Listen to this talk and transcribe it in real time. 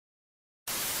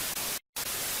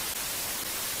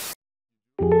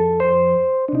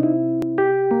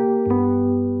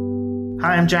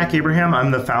Hi, I'm Jack Abraham. I'm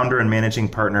the founder and managing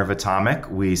partner of Atomic.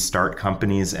 We start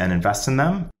companies and invest in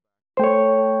them.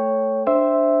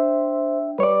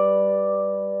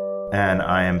 And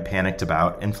I am panicked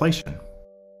about inflation.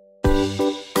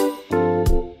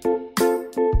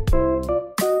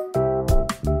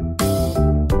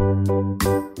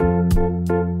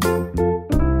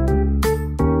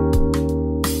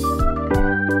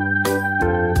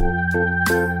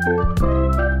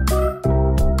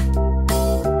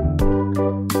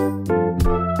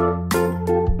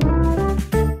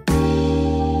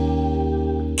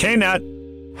 Nat.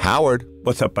 Howard.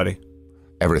 What's up, buddy?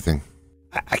 Everything.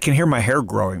 I can hear my hair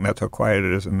growing. That's how quiet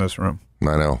it is in this room.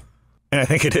 I know. And I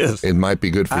think it is. It might be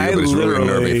good for you, but it's really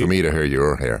nervy for me to hear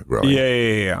your hair growing.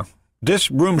 Yeah. This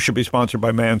room should be sponsored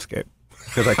by Manscaped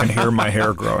because I can hear my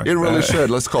hair growing. It really should.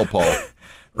 Let's call Paul.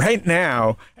 Right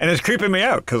now, and it's creeping me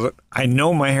out because I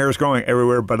know my hair is growing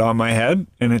everywhere but on my head,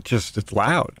 and it's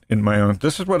loud in my own.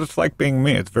 This is what it's like being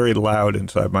me. It's very loud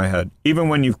inside my head, even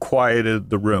when you've quieted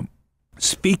the room.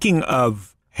 Speaking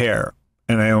of hair,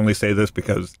 and I only say this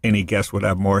because any guest would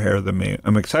have more hair than me,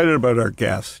 I'm excited about our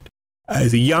guest.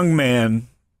 As a young man,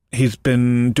 he's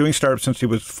been doing startups since he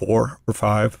was 4 or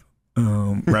 5,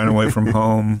 ran away from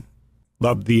home,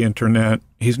 loved the internet.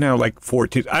 He's now like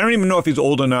 14. I don't even know if he's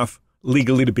old enough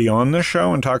legally to be on this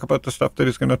show and talk about the stuff that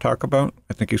he's going to talk about.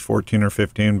 I think he's 14 or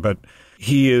 15, but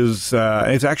he is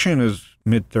he's actually in his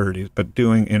mid-30s, but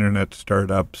doing internet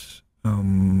startups.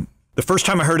 The first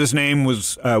time I heard his name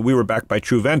was we were backed by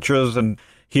True Ventures, and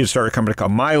he had started a company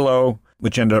called Milo,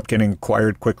 which ended up getting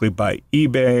acquired quickly by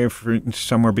eBay for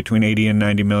somewhere between $80 and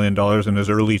 $90 million in his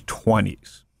early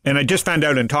 20s. And I just found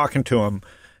out in talking to him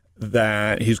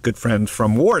that he's good friends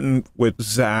from Wharton with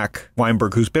Zach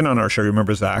Weinberg, who's been on our show. You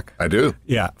remember Zach? I do.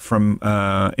 Yeah, from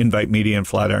Invite Media and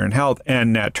Flatiron Health.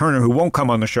 And Nat Turner, who won't come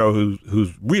on the show,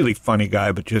 who's really funny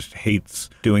guy, but just hates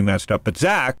doing that stuff. But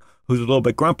Zach, who's a little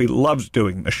bit grumpy, loves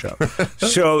doing the show.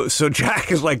 So Jack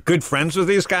is like good friends with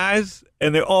these guys,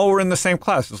 and they all were in the same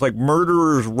class. It's like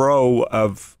murderer's row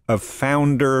of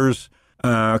founders.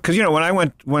 Because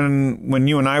when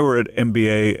you and I were at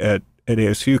MBA at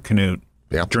ASU, Canute,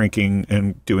 drinking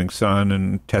and doing sun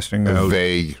and testing out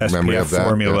vague memory SPF of that,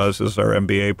 formulas is our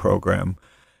MBA program,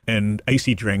 and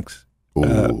icy drinks.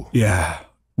 Ooh.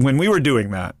 When we were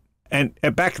doing that, and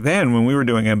back then when we were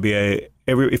doing MBA.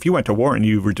 If you went to Wharton,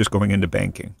 you were just going into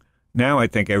banking. Now I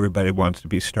think everybody wants to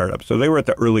be startups. So they were at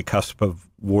the early cusp of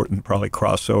Wharton probably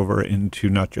crossover into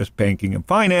not just banking and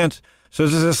finance. So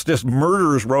there's this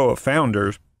murderer's row of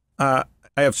founders. I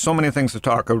have so many things to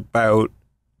talk about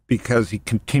because he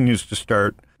continues to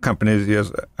start companies. He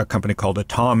has a company called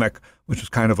Atomic, which is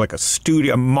kind of like a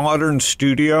studio, a modern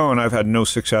studio, and I've had no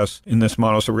success in this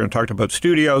model. So we're going to talk about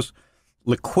studios,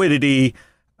 liquidity,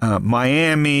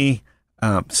 Miami,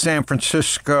 San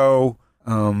Francisco,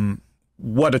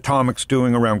 what Atomic's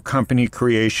doing around company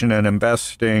creation and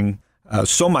investing.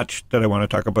 So much that I want to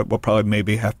talk about. We'll probably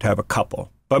maybe have to have a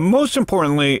couple. But most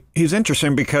importantly, he's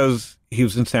interesting because he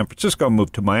was in San Francisco,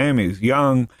 moved to Miami. He's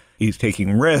young. He's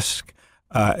taking risk.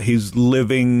 He's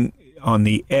living on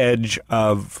the edge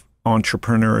of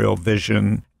entrepreneurial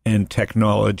vision and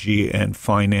technology and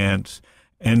finance.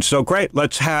 And so great.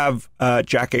 Let's have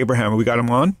Jack Abraham. We got him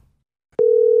on?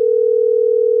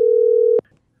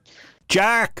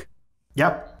 Jack.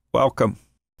 Yep. Welcome.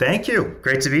 Thank you.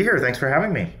 Great to be here. Thanks for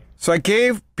having me. So I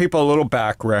gave people a little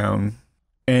background,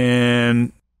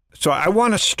 and so I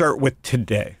want to start with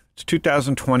today. It's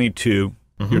 2022.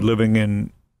 Mm-hmm. You're living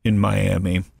in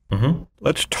Miami. Mm-hmm.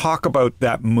 Let's talk about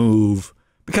that move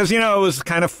because, it was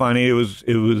kind of funny. It was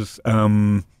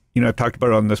I've talked about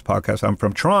it on this podcast. I'm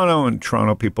from Toronto, and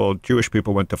Toronto people, Jewish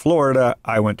people went to Florida.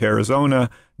 I went to Arizona.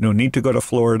 No need to go to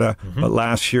Florida. Mm-hmm. But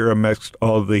last year, amidst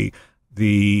all the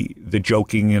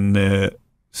joking and the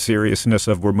seriousness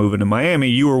of we're moving to Miami,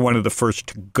 you were one of the first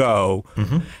to go.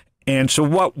 Mm-hmm. And so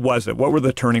what was it? What were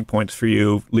the turning points for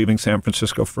you leaving San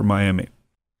Francisco for Miami?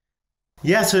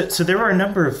 Yeah, so there were a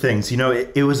number of things.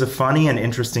 It was a funny and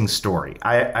interesting story.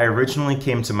 I originally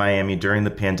came to Miami during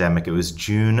the pandemic. It was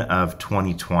June of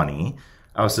 2020.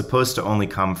 I was supposed to only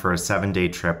come for a 7-day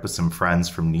trip with some friends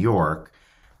from New York.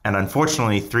 And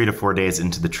unfortunately, 3 to 4 days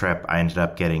into the trip, I ended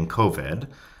up getting COVID.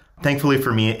 Thankfully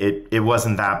for me, it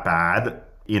wasn't that bad,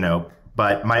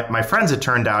 but my friends, it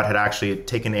turned out, had actually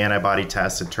taken antibody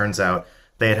tests. It turns out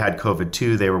they had COVID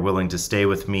too. They were willing to stay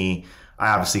with me.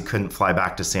 I obviously couldn't fly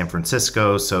back to San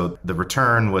Francisco, so the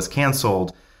return was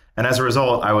canceled. And as a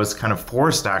result, I was kind of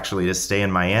forced actually to stay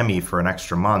in Miami for an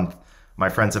extra month. My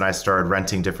friends and I started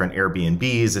renting different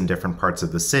Airbnbs in different parts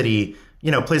of the city,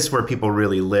 places where people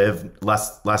really live,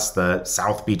 less the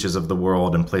south beaches of the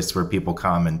world, and places where people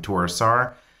come and tourists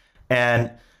are.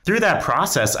 And through that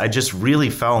process, I just really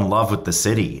fell in love with the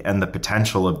city and the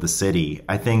potential of the city.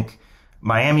 I think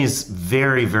Miami is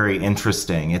very, very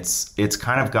interesting. It's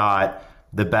kind of got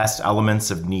the best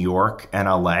elements of New York and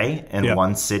LA in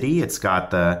one city. It's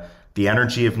got the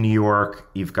energy of New York.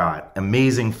 You've got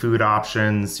amazing food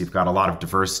options. You've got a lot of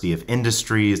diversity of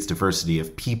industries, diversity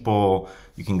of people.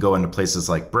 You can go into places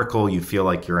like Brickell. You feel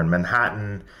like you're in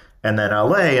Manhattan. And then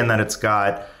LA, and then it's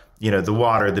got, the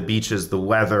water, the beaches, the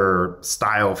weather,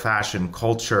 style, fashion,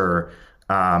 culture.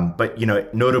 But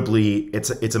notably,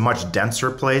 it's a much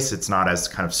denser place. It's not as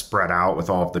kind of spread out with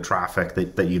all of the traffic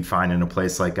that you'd find in a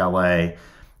place like LA.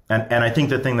 And I think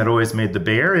the thing that always made the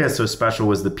Bay Area so special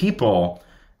was the people.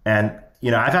 And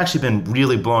I've actually been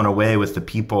really blown away with the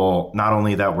people, not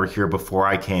only that were here before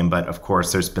I came, but of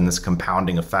course there's been this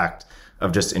compounding effect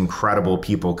of just incredible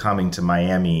people coming to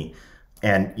Miami.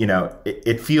 And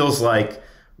it feels like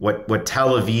what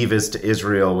Tel Aviv is to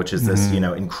Israel, which is this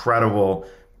incredible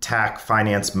tech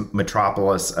finance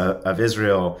metropolis of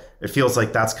Israel. It feels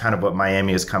like that's kind of what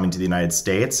Miami is coming to the United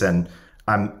States. And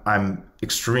I'm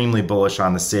extremely bullish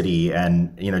on the city,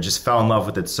 and just fell in love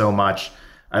with it so much.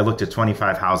 I looked at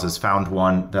 25 houses, found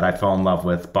one that I fell in love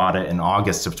with, bought it in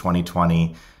August of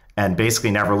 2020, and basically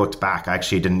never looked back. I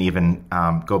actually didn't even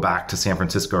go back to San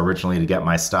Francisco originally to get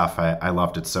my stuff. I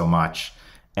loved it so much,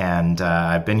 and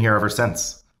I've been here ever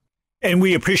since. And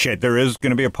we appreciate there is going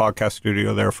to be a podcast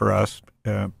studio there for us,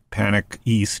 Panic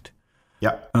East.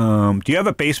 Yeah. Do you have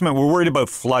a basement? We're worried about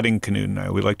flooding, Canute and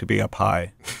I. We like to be up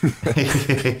high.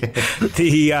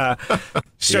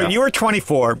 So you were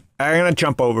 24. I'm going to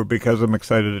jump over because I'm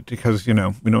excited because, we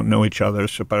don't know each other,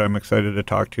 but I'm excited to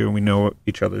talk to you and we know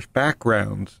each other's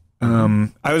backgrounds.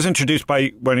 I was introduced by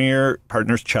one of your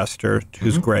partners, Chester,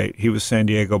 who's great. He was San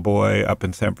Diego boy up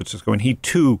in San Francisco, and he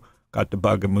too got the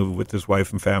bug and moved with his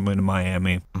wife and family to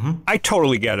Miami. I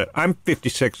totally get it. I'm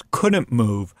 56, couldn't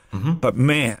move, but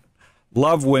man,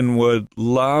 love Wynwood,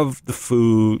 love the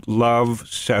food, love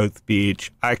South Beach.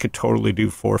 I could totally do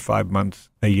 4 or 5 months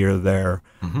a year there.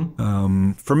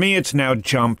 For me, it's now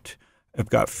jumped. I've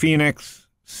got Phoenix,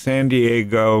 San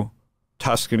Diego,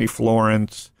 Tuscany,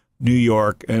 Florence, New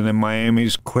York, and then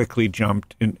Miami's quickly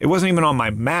jumped. And it wasn't even on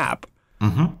my map.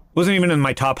 Wasn't even in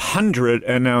my top 100,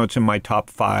 and now it's in my top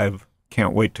 5.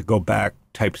 Can't wait to go back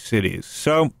type cities.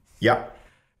 So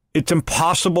it's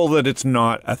impossible that it's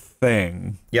not a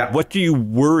thing. What do you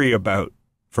worry about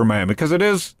for Miami? Because it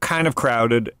is kind of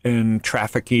crowded and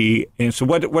trafficy. And so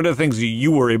what are the things that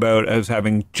you worry about as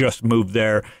having just moved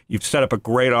there? You've set up a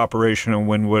great operation in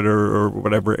Wynwood or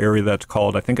whatever area that's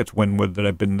called. I think it's Wynwood that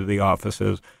I've been to the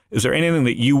offices. Is there anything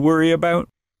that you worry about?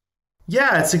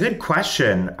 Yeah, it's a good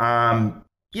question.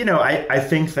 I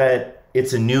think that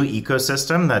it's a new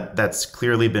ecosystem that's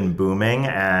clearly been booming,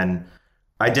 and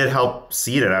I did help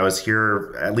seed it. I was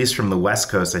here, at least from the West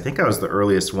Coast. I think I was the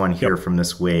earliest one here from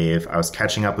this wave. I was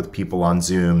catching up with people on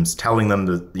Zooms, telling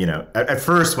them at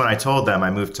first when I told them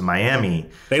I moved to Miami,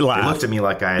 they laughed. They looked at me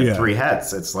like I had 3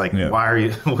 heads. It's like, what are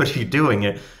you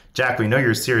doing? Jack, we know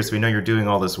you're serious. We know you're doing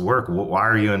all this work. Why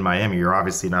are you in Miami? You're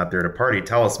obviously not there to party.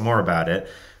 Tell us more about it.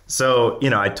 So,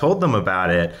 I told them about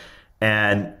it.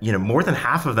 And, more than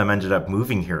half of them ended up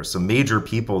moving here. So major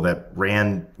people that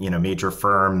ran, major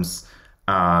firms,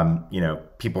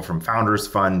 people from Founders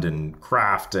Fund and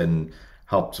Kraft, and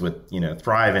helped with,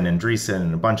 Thrive and Andreessen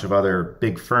and a bunch of other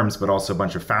big firms, but also a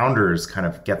bunch of founders, kind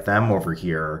of get them over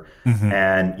here.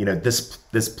 And,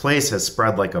 this place has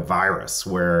spread like a virus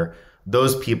where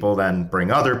those people then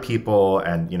bring other people.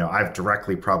 And, I've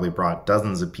directly probably brought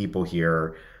dozens of people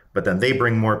here. But then they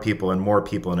bring more people,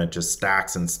 and it just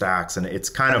stacks and stacks. And it's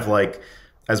kind of like,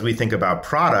 as we think about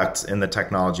products in the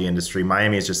technology industry,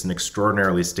 Miami is just an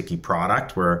extraordinarily sticky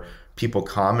product where people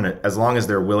come, and as long as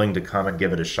they're willing to come and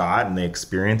give it a shot and they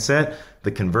experience it,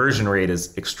 the conversion rate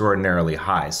is extraordinarily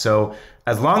high. So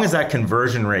as long as that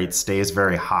conversion rate stays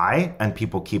very high and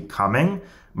people keep coming,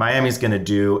 Miami's going to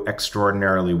do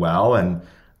extraordinarily well. And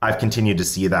I've continued to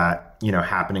see that,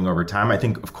 happening over time. I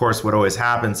think, of course, what always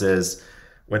happens is,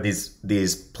 when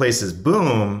these places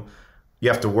boom, you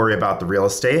have to worry about the real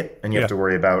estate, and you have to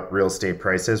worry about real estate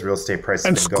prices. Real estate prices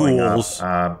and have been schools. Going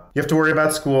up. You have to worry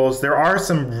about schools. There are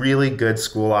some really good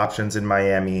school options in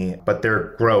Miami, but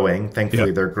they're growing.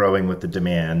 Thankfully, they're growing with the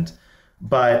demand.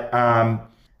 But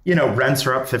rents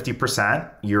are up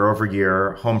 50% year over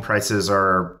year. Home prices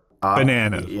are up.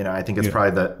 Bananas. I think it's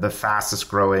probably the fastest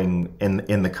growing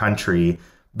in the country.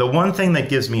 The one thing that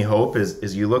gives me hope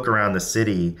is you look around the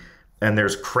city, and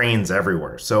there's cranes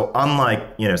everywhere. So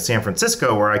unlike, San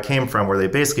Francisco, where I came from, where they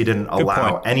basically didn't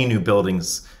allow any new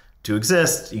buildings to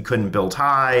exist, you couldn't build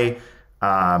high.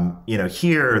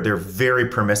 Here they're very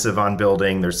permissive on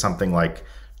building. There's something like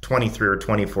 23 or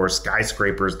 24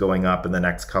 skyscrapers going up in the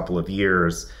next couple of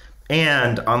years.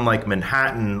 And unlike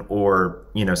Manhattan or,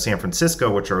 San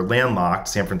Francisco, which are landlocked,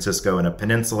 San Francisco in a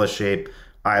peninsula shape,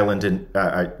 island, and,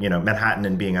 Manhattan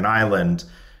in being an island,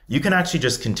 you can actually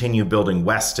just continue building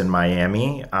west in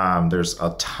Miami. There's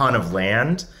a ton of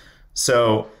land.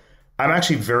 So I'm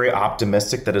actually very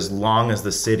optimistic that as long as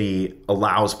the city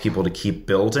allows people to keep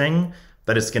building,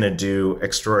 that it's going to do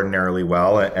extraordinarily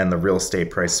well and the real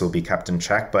estate price will be kept in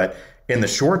check. But in the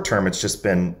short term, it's just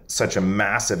been such a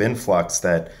massive influx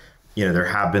that, there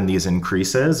have been these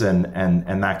increases and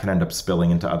that can end up spilling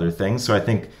into other things. So I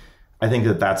think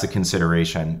that that's a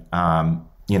consideration,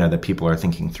 that people are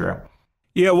thinking through.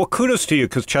 Yeah, well, kudos to you,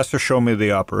 because Chester showed me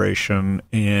the operation,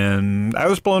 and I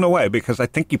was blown away because I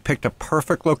think you picked a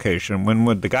perfect location. When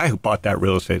the guy who bought that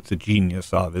real estate, it's a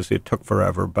genius, obviously. It took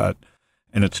forever,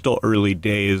 and it's still early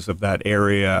days of that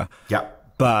area. Yeah.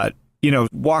 But,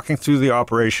 walking through the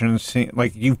operation, seeing,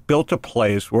 like, you've built a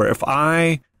place where if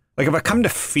I come to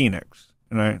Phoenix,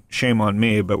 and shame on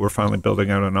me, but we're finally building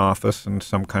out an office and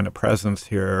some kind of presence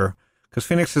here, because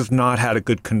Phoenix has not had a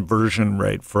good conversion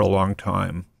rate for a long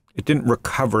time. It didn't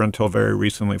recover until very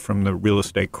recently from the real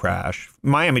estate crash.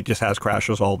 Miami just has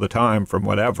crashes all the time from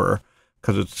whatever,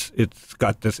 because it's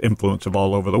got this influence of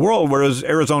all over the world, whereas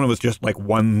Arizona was just like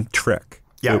one trick.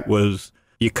 Yeah. It was,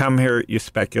 you come here, you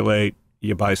speculate,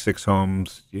 you buy 6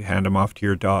 homes, you hand them off to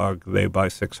your dog, they buy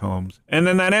 6 homes. And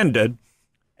then that ended.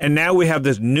 And now we have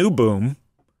this new boom,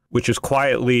 which is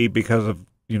quietly because of,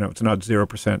 it's not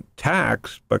 0%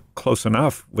 tax, but close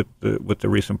enough with the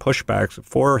recent pushbacks of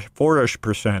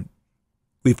 4-ish%.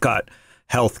 We've got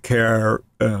healthcare.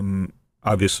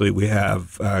 Obviously, we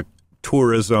have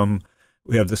tourism.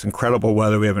 We have this incredible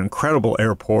weather. We have an incredible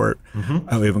airport.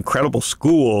 Mm-hmm. We have incredible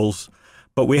schools.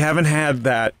 But we haven't had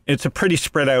that. It's a pretty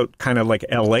spread out kind of like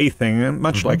LA thing,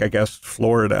 much like, I guess,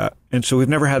 Florida. And so we've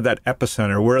never had that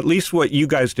epicenter where at least what you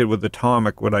guys did with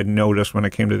Atomic, what I noticed when I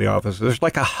came to the office, there's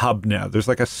like a hub now. There's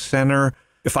like a center.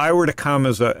 If I were to come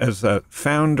as a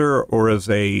founder or as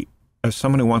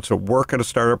someone who wants to work at a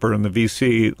startup or in the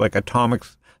VC, like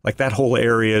Atomic's, like that whole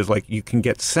area is like you can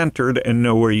get centered and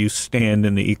know where you stand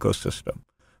in the ecosystem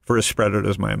for as spread out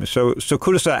as Miami. So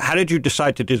kudos to that. How did you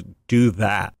decide to just do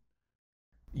that?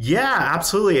 Yeah,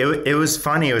 absolutely. It was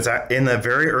funny. It was in the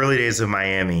very early days of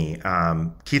Miami.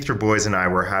 Keith Boys and I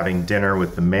were having dinner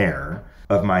with the mayor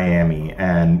of Miami,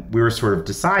 and we were sort of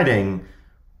deciding.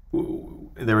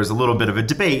 There was a little bit of a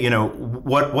debate.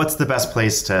 What's the best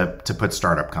place to put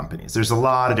startup companies? There's a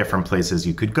lot of different places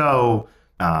you could go.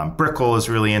 Brickell is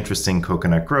really interesting.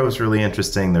 Coconut Grove is really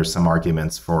interesting. There's some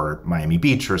arguments for Miami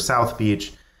Beach or South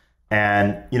Beach.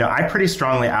 And, I pretty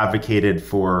strongly advocated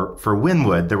for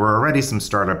Wynwood. There were already some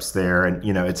startups there, and,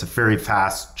 it's a very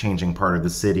fast changing part of the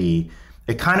city.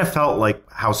 It kind of felt like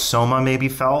how Soma maybe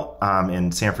felt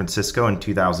in San Francisco in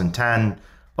 2010.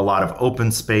 A lot of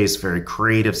open space, very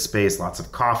creative space, lots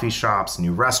of coffee shops,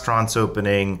 new restaurants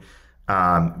opening.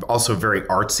 Also very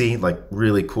artsy, like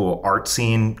really cool art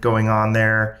scene going on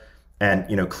there.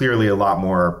 And, clearly a lot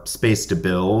more space to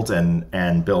build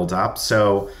and build up.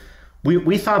 So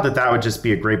we thought that would just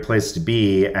be a great place to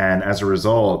be. And as a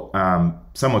result,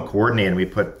 somewhat coordinated, we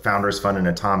put Founders Fund and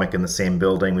Atomic in the same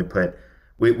building.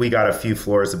 We got a few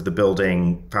floors of the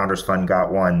building. Founders Fund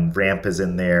got one. Ramp is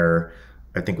in there.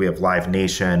 I think we have Live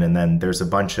Nation. And then there's a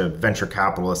bunch of venture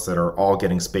capitalists that are all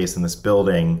getting space in this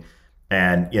building.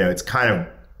 And, it's kind of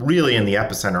really in the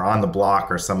epicenter. On the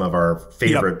block are some of our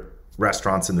favorite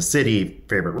restaurants in the city,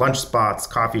 favorite lunch spots,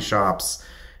 coffee shops.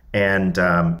 And,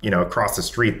 across the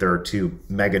street, there are 2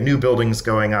 mega new buildings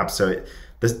going up. So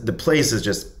the place is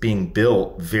just being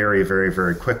built very, very,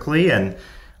 very quickly. And,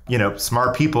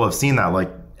 smart people have seen that, like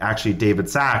actually David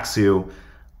Sachs, who,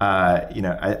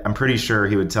 I'm pretty sure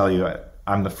he would tell you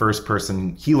I'm the first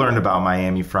person he learned about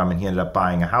Miami from, and he ended up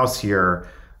buying a house here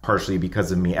partially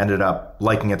because of me. Ended up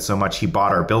liking it so much he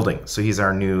bought our building. So he's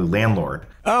our new landlord.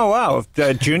 Oh,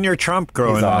 wow. Junior Trump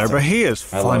growing awesome. There. But he is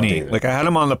funny. Like, I had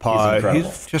him on the pod.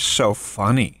 He's just so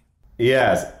funny.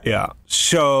 Yes. Yeah.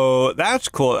 So that's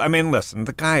cool. I mean, listen,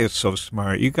 the guy is so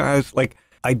smart. You guys, like,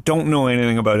 I don't know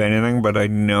anything about anything, but I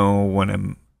know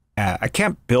when I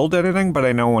can't build anything, but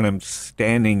I know when I'm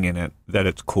standing in it that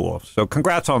it's cool. So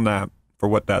congrats on that for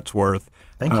what that's worth.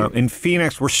 Thank you. In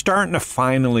Phoenix, we're starting to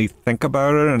finally think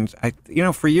about it.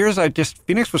 And, for years,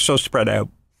 Phoenix was so spread out.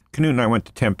 Knut and I went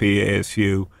to Tempe,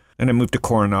 ASU. And I moved to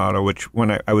Coronado, which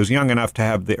when I was young enough to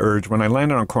have the urge, when I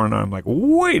landed on Coronado, I'm like,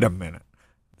 wait a minute.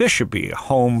 This should be a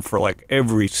home for like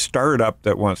every startup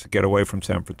that wants to get away from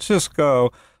San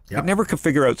Francisco. I never could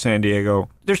figure out San Diego.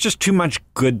 There's just too much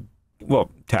good,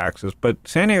 taxes, but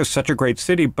San Diego is such a great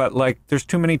city, but like there's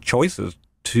too many choices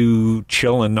to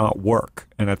chill and not work.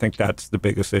 And I think that's the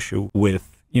biggest issue with,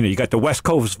 you got the West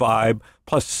Coast vibe,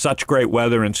 plus such great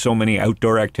weather and so many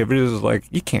outdoor activities. Like,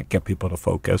 you can't get people to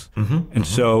focus.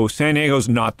 So San Diego's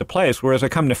not the place. Whereas I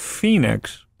come to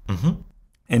Phoenix,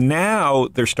 and now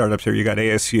there's startups here. You got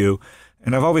ASU.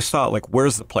 And I've always thought, like,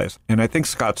 where's the place? And I think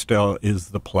Scottsdale is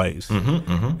the place.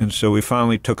 And so we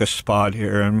finally took a spot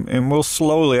here. And we'll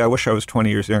slowly, I wish I was 20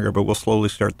 years younger, but we'll slowly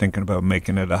start thinking about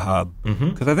making it a hub.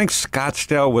 Because I think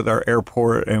Scottsdale, with our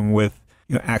airport and with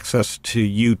access to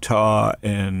Utah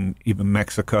and even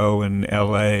Mexico and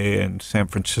LA and San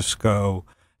Francisco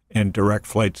and direct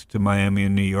flights to Miami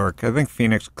and New York, I think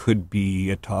Phoenix could be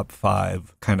a top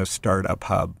 5 kind of startup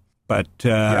hub. But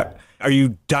are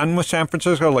you done with San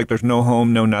Francisco? Like, there's no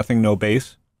home, no nothing, no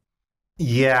base?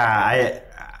 Yeah,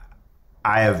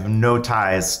 I have no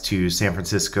ties to San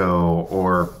Francisco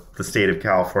or the state of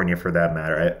California for that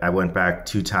matter. I went back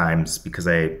 2 times because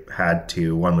I had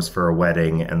to. One was for a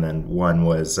wedding, and then one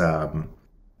was to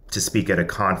speak at a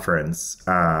conference.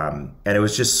 And it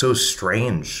was just so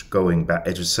strange going back.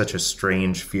 It's just such a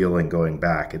strange feeling going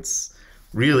back. It's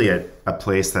really a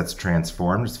place that's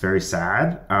transformed. It's very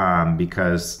sad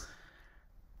because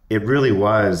it really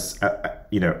was,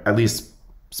 at least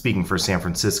speaking for San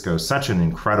Francisco, such an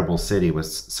incredible city with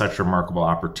such remarkable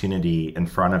opportunity in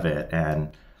front of it. And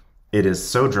it is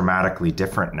so dramatically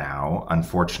different now,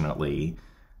 unfortunately.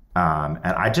 And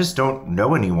I just don't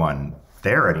know anyone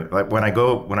there. Like when I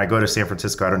go to San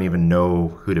Francisco, I don't even know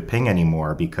who to ping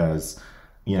anymore because,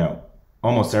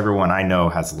 almost everyone I know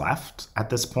has left at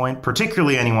this point,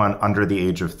 particularly anyone under the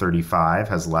age of 35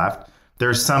 has left.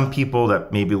 There's some people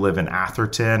that maybe live in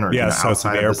Atherton or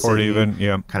outside of the city,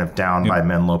 even, kind of down by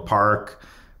Menlo Park.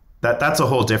 That's a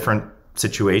whole different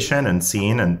situation and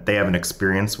scene, and they haven't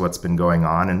experienced what's been going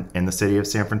on in the city of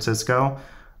San Francisco.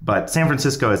 But San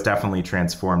Francisco has definitely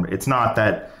transformed. It's not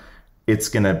that it's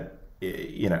going to,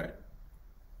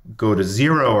 go to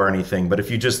zero or anything, but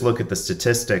if you just look at the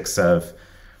statistics of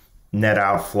net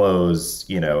outflows,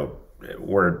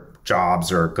 where jobs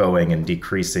are going and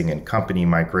decreasing and company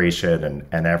migration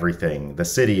and everything, the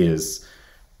city is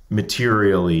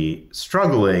materially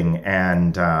struggling.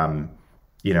 And,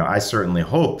 I certainly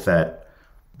hope that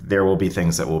there will be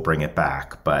things that will bring it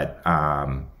back. But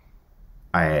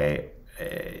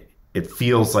it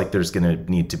feels like there's going to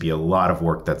need to be a lot of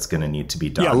work that's going to need to be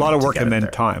done. Yeah, a lot of work and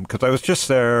then time. Because I was just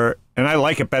there, and I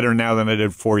like it better now than I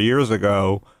did 4 years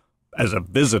ago. As a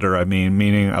visitor,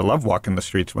 meaning I love walking the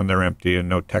streets when they're empty and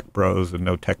no tech bros and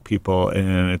no tech people,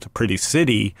 and it's a pretty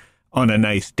city on a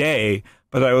nice day.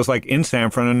 But I was like in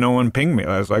San Fran and no one pinged me.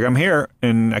 I was like, I'm here,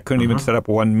 and I couldn't even set up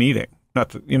one meeting.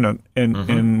 Not to,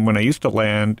 and when I used to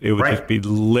land, it would just be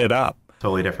lit up.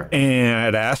 Totally different. And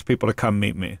I'd ask people to come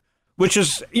meet me, which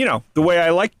is, the way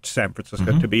I liked San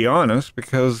Francisco, to be honest,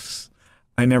 because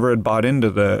I never had bought into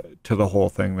the whole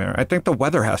thing there. I think the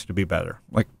weather has to be better.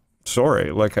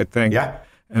 I think. Yeah.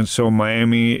 And so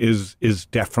Miami is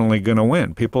definitely going to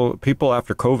win. People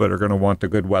after COVID are going to want the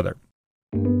good weather.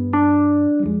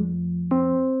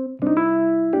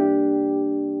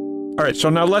 All right, so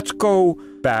now let's go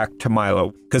back to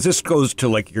Milo, because this goes to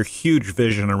like your huge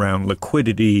vision around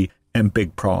liquidity and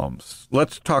big problems.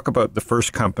 Let's talk about the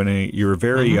first company. You were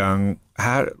very young.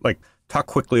 Talk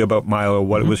quickly about Milo,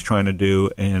 what it was trying to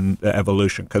do, and the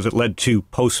evolution, because it led to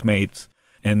Postmates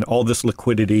and all this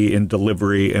liquidity in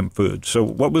delivery and food. So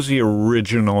what was the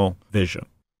original vision?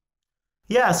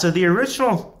 Yeah, so the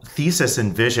original thesis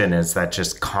and vision is that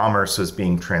just commerce was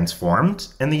being transformed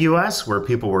in the US, where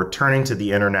people were turning to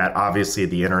the internet. Obviously,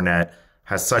 the internet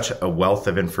has such a wealth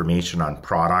of information on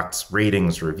products,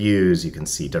 ratings, reviews. You can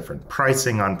see different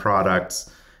pricing on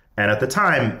products. And at the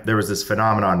time, there was this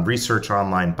phenomenon, research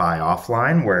online, buy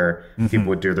offline, where people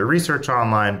would do their research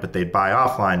online, but they'd buy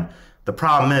offline. The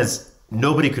problem is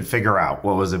nobody could figure out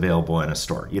what was available in a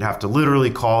store. You'd have to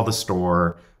literally call the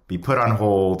store, be put on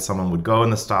hold. Someone would go in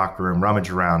the stock room, rummage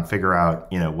around, figure out,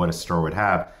 what a store would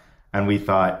have. And we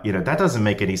thought, that doesn't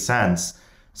make any sense.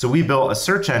 So we built a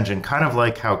search engine, kind of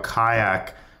like how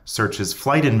Kayak searches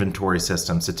flight inventory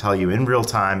systems to tell you in real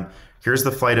time, here's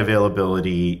the flight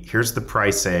availability, here's the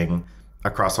pricing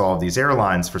across all of these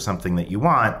airlines for something that you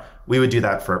want. We would do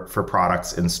that for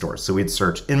products in stores. So we'd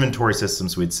search inventory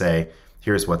systems. We'd say,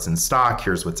 here's what's in stock,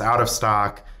 here's what's out of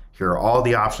stock. Here are all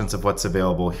the options of what's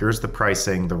available. Here's the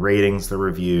pricing, the ratings, the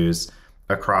reviews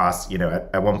across,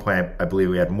 at one point, I believe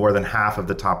we had more than half of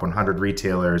the top 100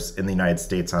 retailers in the United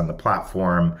States on the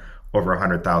platform, over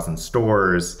 100,000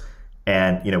 stores.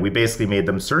 And, we basically made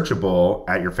them searchable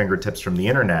at your fingertips from the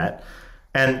internet.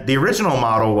 And the original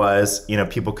model was,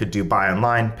 people could do buy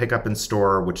online, pick up in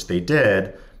store, which they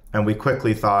did. And we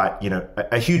quickly thought,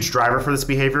 a huge driver for this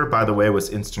behavior, by the way, was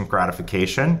instant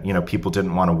gratification. People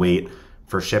didn't want to wait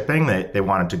for shipping. They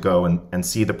wanted to go and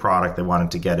see the product. They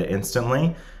wanted to get it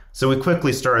instantly. So we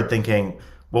quickly started thinking,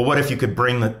 well, what if you could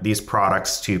bring these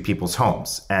products to people's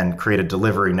homes and create a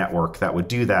delivery network that would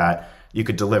do that? You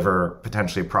could deliver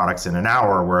potentially products in an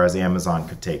hour, whereas Amazon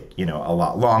could take, a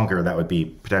lot longer. That would be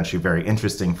potentially very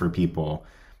interesting for people.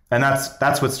 And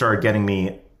that's what started getting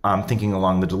me thinking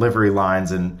along the delivery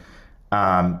lines. And,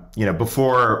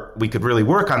 before we could really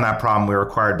work on that problem, we were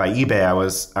acquired by eBay. I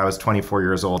was 24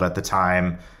 years old at the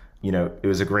time. It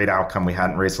was a great outcome. We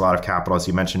hadn't raised a lot of capital. As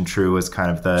you mentioned, True was kind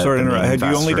of the Sorry, the main had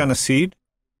investor. you only done a seed?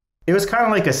 It was kind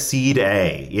of like a seed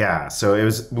A. Yeah. So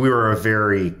we were a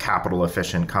very capital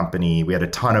efficient company. We had a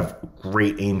ton of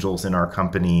great angels in our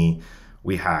company.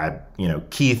 We had,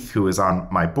 Keith, who was on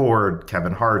my board,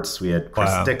 Kevin Hartz. We had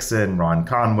Chris Dixon, Ron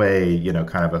Conway,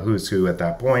 kind of a who's who at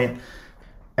that point.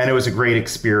 And it was a great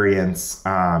experience.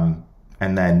 And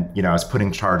then, I was put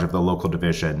in charge of the local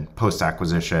division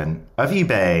post-acquisition of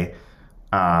eBay,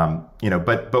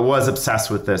 but was obsessed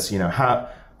with this,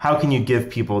 how can you give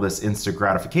people this instant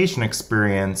gratification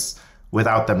experience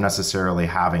without them necessarily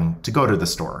having to go to the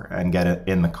store and get it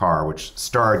in the car, which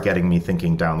started getting me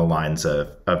thinking down the lines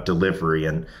of delivery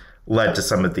and led to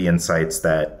some of the insights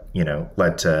that,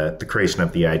 led to the creation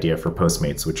of the idea for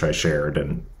Postmates, which I shared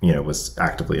and, was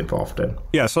actively involved in.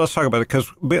 Yeah, so let's talk about it,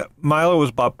 because Milo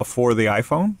was bought before the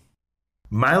iPhone?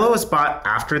 Milo was bought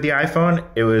after the iPhone.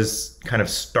 It was kind of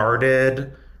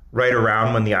started right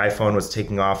around when the iPhone was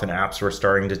taking off and apps were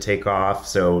starting to take off.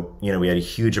 So, we had a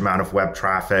huge amount of web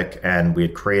traffic and we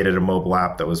had created a mobile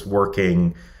app that was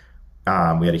working.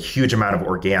 We had a huge amount of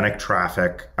organic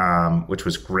traffic, which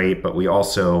was great, but we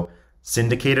also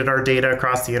syndicated our data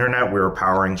across the internet. We were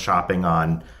powering shopping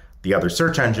on the other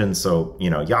search engines. So,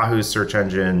 Yahoo's search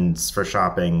engines for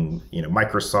shopping,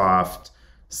 Microsoft,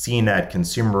 CNET,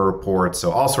 Consumer Reports.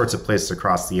 So all sorts of places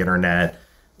across the internet.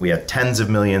 We had tens of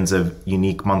millions of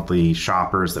unique monthly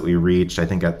shoppers that we reached. I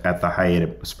think at the height,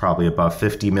 it was probably above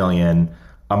 50 million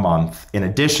a month, in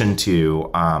addition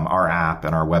to our app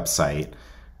and our website.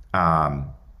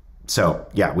 So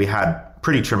yeah, we had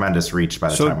pretty tremendous reach by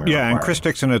the time we were acquired. And Chris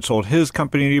Dixon had sold his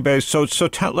company to eBay. So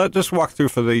let's just walk through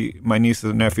for my nieces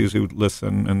and nephews who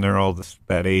listen, and they're all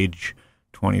that age,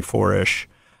 24-ish.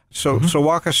 So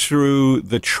walk us through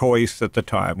the choice at the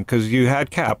time, because you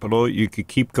had capital, you could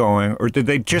keep going, or did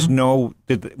they just know,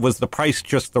 was the price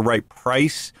just the right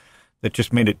price that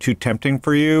just made it too tempting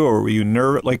for you, or were you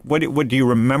nervous? Like, what do you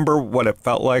remember what it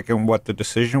felt like and what the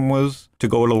decision was to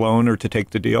go it alone or to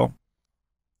take the deal?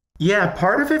 Yeah,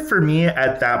 part of it for me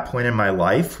at that point in my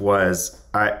life was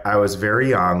I was very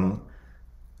young.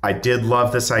 I did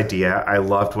love this idea. I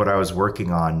loved what I was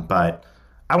working on, but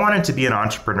I wanted to be an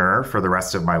entrepreneur for the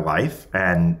rest of my life.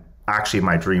 And actually,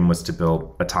 my dream was to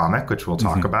build Atomic, which we'll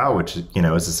talk about, which,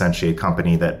 is essentially a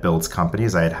company that builds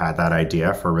companies. I had that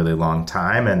idea for a really long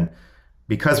time. And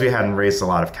because we hadn't raised a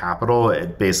lot of capital,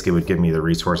 it basically would give me the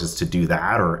resources to do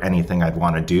that or anything I'd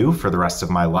want to do for the rest of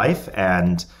my life.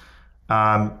 And,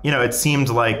 it seemed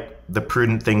like the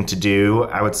prudent thing to do.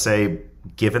 I would say,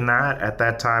 given that at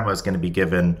that time, I was going to be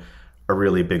given a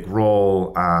really big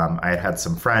role. I had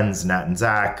some friends, Nat and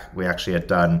Zach. We actually had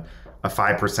done a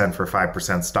 5% for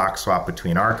 5% stock swap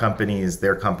between our companies.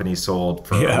 Their company sold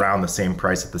for around the same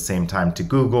price at the same time to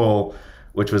Google,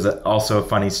 which was also a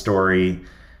funny story.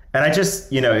 And I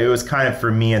just, it was kind of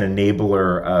for me an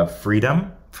enabler of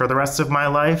freedom for the rest of my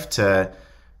life to,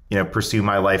 pursue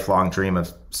my lifelong dream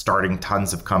of starting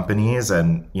tons of companies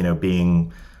and,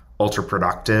 being ultra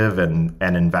productive and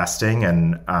investing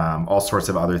and all sorts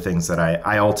of other things that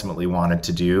I ultimately wanted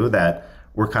to do that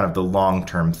were kind of the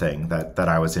long-term thing that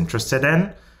I was interested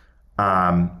in.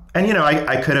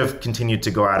 I could have continued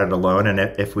to go at it alone. And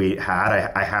if we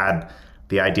had, I had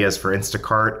the ideas for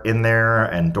Instacart in there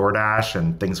and DoorDash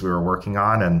and things we were working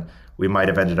on. And we might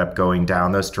have ended up going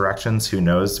down those directions. Who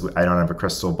knows? I don't have a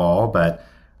crystal ball, but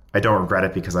I don't regret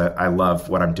it because I love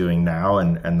what I'm doing now.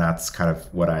 And that's kind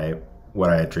of what I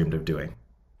had dreamed of doing.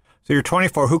 So you're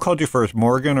 24. Who called you first,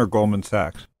 Morgan or Goldman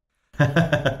Sachs?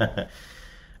 And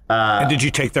did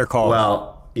you take their call?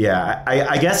 Well, yeah,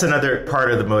 I guess another part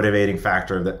of the motivating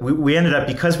factor that we ended up,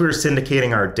 because we were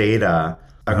syndicating our data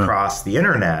across the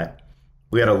internet,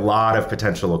 we had a lot of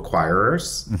potential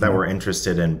acquirers that were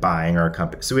interested in buying our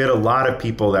company. So we had a lot of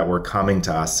people that were coming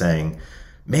to us saying,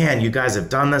 man, you guys have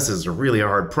done this. This is a really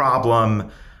hard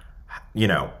problem. We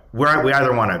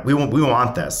either want to, we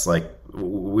want this. Like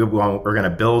we're going to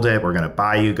build it. We're going to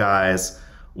buy you guys.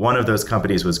 One of those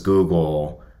companies was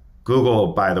Google. Google,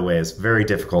 by the way, is very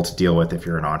difficult to deal with if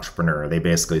you're an entrepreneur. They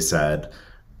basically said,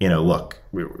 look,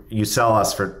 you sell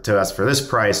to us for this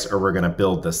price or we're going to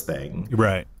build this thing.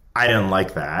 Right. I didn't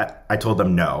like that. I told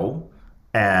them no,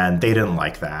 and they didn't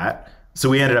like that. So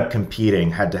we ended up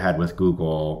competing head to head with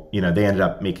Google. They ended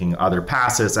up making other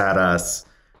passes at us.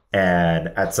 And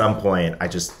at some point, I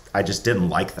just didn't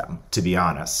like them, to be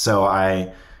honest. So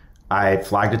I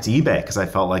flagged it to eBay because I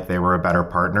felt like they were a better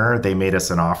partner. They made us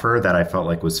an offer that I felt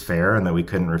like was fair and that we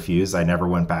couldn't refuse. I never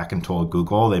went back and told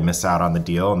Google. They missed out on the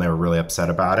deal and they were really upset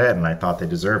about it. And I thought they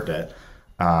deserved it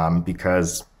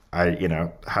because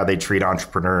how they treat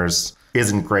entrepreneurs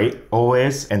isn't great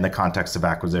always in the context of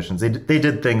acquisitions. They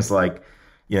did things like,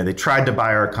 they tried to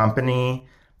buy our company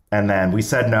and then we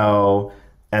said no.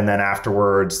 And then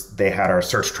afterwards they had our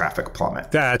search traffic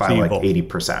plummet by evil. Like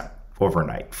 80%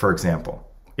 overnight, for example.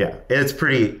 Yeah, it's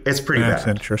pretty That's bad. That's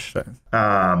interesting.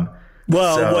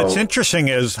 What's interesting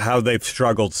is how they've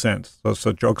struggled since.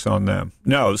 So joke's on them.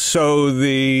 No, so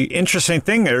the interesting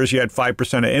thing there is you had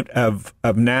 5%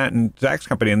 of Nat and Zach's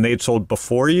company, and they'd sold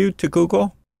before you to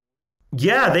Google?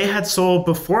 Yeah, they had sold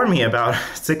before me, about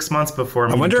 6 months before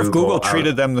me. I wonder if Google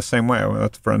treated them the same way. Well,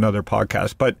 that's for another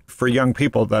podcast. But for young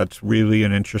people, that's really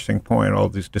an interesting point, all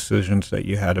these decisions that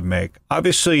you had to make.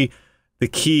 Obviously, the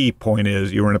key point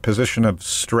is you were in a position of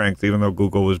strength, even though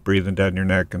Google was breathing down your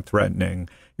neck and threatening.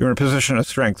 You were in a position of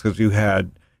strength because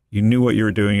you knew what you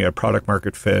were doing, you had product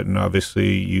market fit, and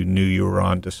obviously you knew you were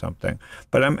on to something.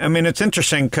 But I mean, it's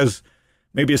interesting because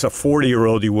maybe as a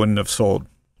 40-year-old, you wouldn't have sold.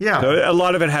 Yeah. So a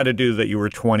lot of it had to do that you were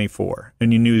 24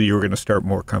 and you knew that you were going to start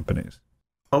more companies.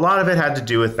 A lot of it had to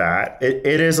do with that. It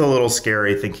is a little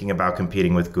scary thinking about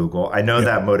competing with Google. I know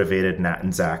that motivated Nat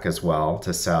and Zach as well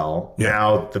to sell. Yeah.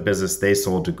 Now the business they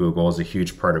sold to Google is a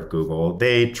huge part of Google.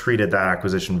 They treated that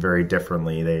acquisition very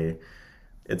differently.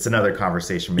 It's another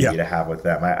conversation maybe to have with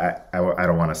them. I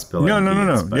don't want to spill any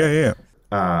beans,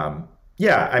 No.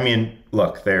 Yeah. I mean,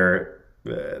 look,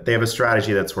 they have a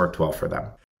strategy that's worked well for them.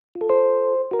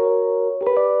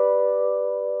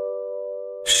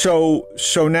 So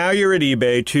now you're at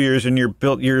eBay 2 years and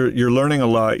you're learning a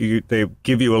lot. They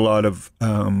give you a lot of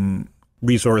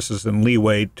resources and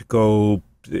leeway to go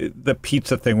the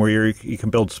pizza thing where you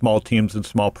can build small teams and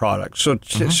small products.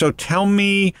 So tell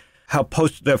me how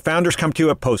the founders come to you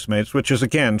at Postmates, which is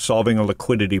again solving a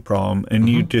liquidity problem, and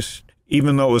you just,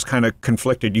 even though it was kind of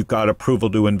conflicted, you got approval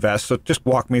to invest. So just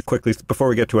walk me quickly before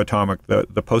we get to Atomic. The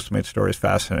Postmates story is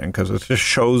fascinating because it just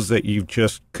shows that you've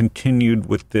just continued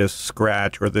with this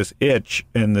scratch or this itch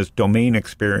and this domain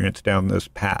experience down this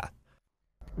path.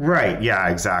 Right. Yeah,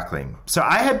 exactly. So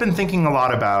I had been thinking a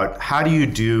lot about how do you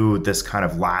do this kind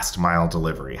of last mile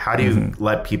delivery? How do you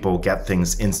let people get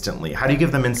things instantly? How do you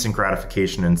give them instant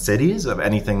gratification in cities of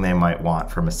anything they might want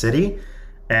from a city?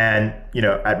 And,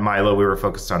 at Milo, we were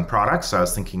focused on products. So I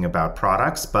was thinking about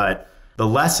products. But the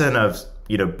lesson of,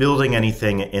 building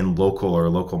anything in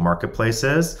local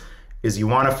marketplaces is you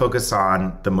want to focus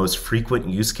on the most frequent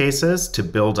use cases to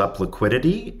build up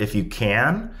liquidity if you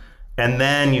can. And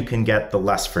then you can get the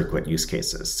less frequent use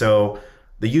cases. So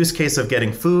the use case of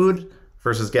getting food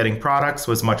versus getting products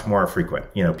was much more frequent.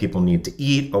 People need to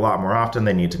eat a lot more often.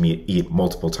 They need to eat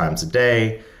multiple times a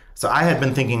day. So I had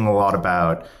been thinking a lot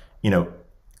about,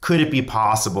 could it be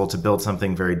possible to build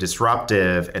something very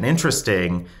disruptive and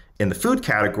interesting in the food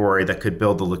category that could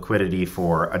build the liquidity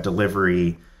for a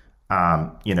delivery,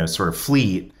 sort of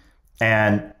fleet?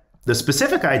 And the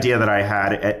specific idea that I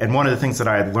had, and one of the things that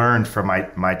I had learned from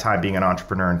my time being an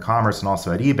entrepreneur in commerce and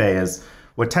also at eBay, is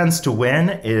what tends to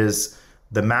win is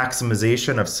the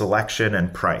maximization of selection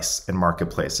and price in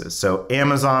marketplaces. So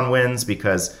Amazon wins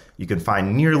because you can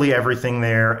find nearly everything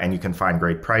there and you can find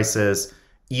great prices.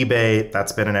 eBay,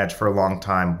 that's been an edge for a long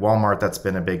time. Walmart, that's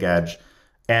been a big edge.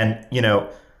 And,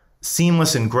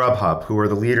 Seamless and Grubhub, who were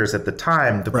the leaders at the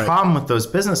time, the problem with those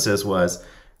businesses was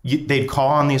they'd call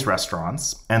on these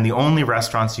restaurants, and the only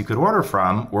restaurants you could order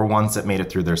from were ones that made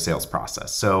it through their sales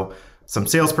process. So some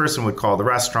salesperson would call the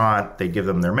restaurant, they'd give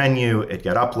them their menu, it'd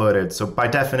get uploaded. So by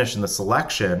definition, the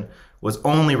selection was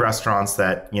only restaurants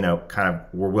that, kind of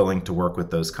were willing to work with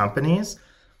those companies.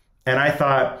 And I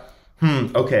thought,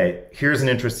 okay, here's an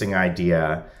interesting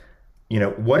idea.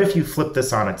 What if you flip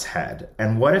this on its head?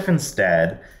 And what if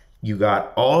instead you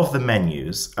got all of the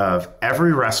menus of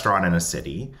every restaurant in a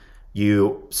city,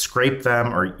 you scrape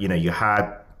them, or, you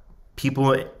had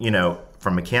people,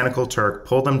 from Mechanical Turk,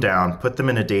 pulled them down, put them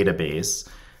in a database,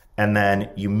 and then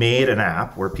you made an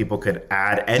app where people could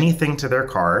add anything to their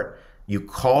cart. You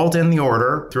called in the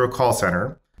order through a call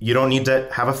center. You don't need to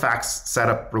have a fax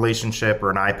setup relationship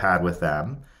or an iPad with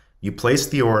them. You place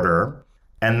the order,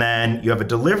 and then you have a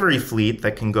delivery fleet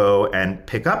that can go and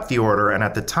pick up the order. And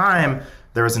at the time,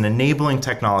 there was an enabling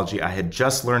technology I had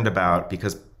just learned about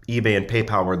because eBay and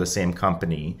PayPal were the same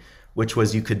company, which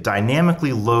was you could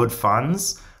dynamically load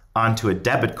funds onto a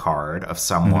debit card of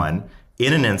someone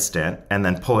in an instant and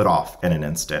then pull it off in an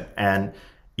instant. And,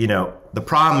 the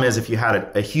problem is if you had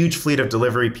a huge fleet of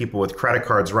delivery people with credit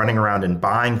cards running around and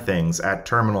buying things at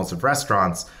terminals of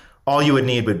restaurants, all you would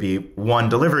need would be one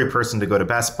delivery person to go to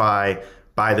Best Buy,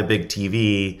 buy the big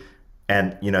TV,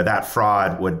 and that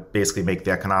fraud would basically make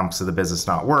the economics of the business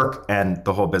not work and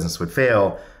the whole business would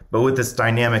fail. But with this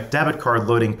dynamic debit card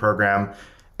loading program,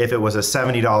 if it was a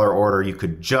 $70 order, you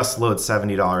could just load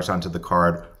 $70 onto the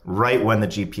card right when the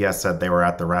GPS said they were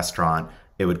at the restaurant.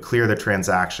 It would clear the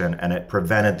transaction and it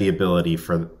prevented the ability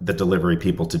for the delivery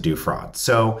people to do fraud.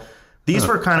 So these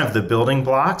were kind of the building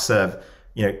blocks of,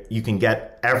 you can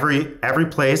get every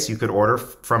place you could order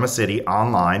from a city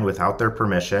online without their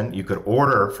permission. You could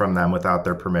order from them without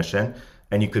their permission,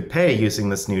 and you could pay using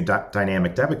this new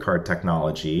dynamic debit card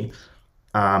technology.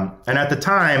 And at the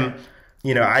time,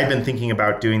 I'd been thinking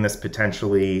about doing this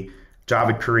potentially.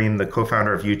 Javed Karim, the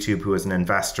co-founder of YouTube, who was an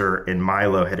investor in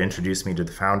Milo, had introduced me to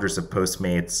the founders of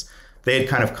Postmates. They had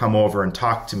kind of come over and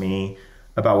talked to me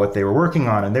about what they were working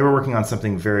on, and they were working on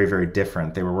something very, very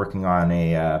different. They were working on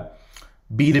a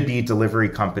B2B delivery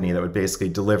company that would basically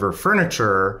deliver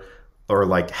furniture or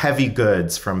like heavy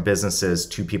goods from businesses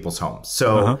to people's homes.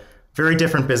 So very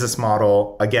different business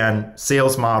model. Again,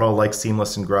 sales model like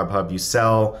Seamless and Grubhub. You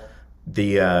sell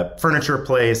the furniture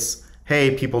place.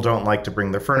 Hey, people don't like to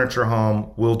bring their furniture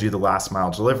home. We'll do the last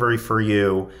mile delivery for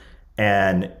you.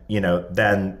 And,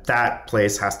 then that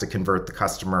place has to convert the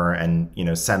customer and,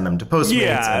 send them to Postmates.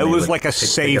 Yeah, and it was like a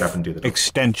safe and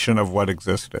extension of what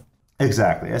existed.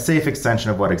 Exactly, a safe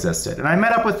extension of what existed. And I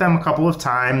met up with them a couple of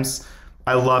times.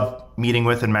 I love meeting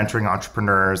with and mentoring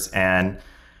entrepreneurs. And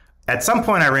at some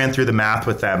point I ran through the math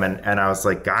with them and I was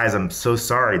like, guys, I'm so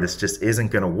sorry. This just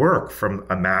isn't going to work from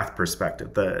a math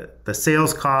perspective. The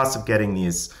sales cost of getting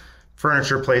these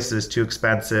furniture places is too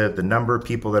expensive. The number of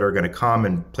people that are going to come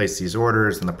and place these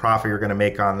orders and the profit you're going to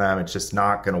make on them, it's just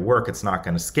not going to work. It's not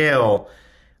going to scale,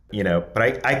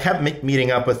 but I kept meeting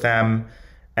up with them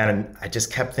and I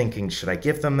just kept thinking, should I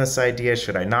give them this idea?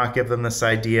 Should I not give them this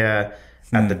idea?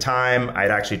 At the time, I'd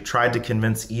actually tried to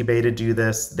convince eBay to do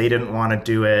this. They didn't want to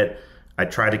do it. I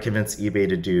tried to convince eBay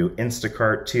to do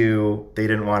Instacart too. They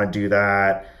didn't want to do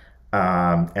that.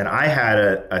 And I had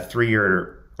a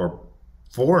 3-year or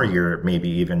 4-year, maybe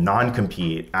even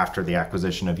non-compete after the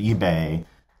acquisition of eBay,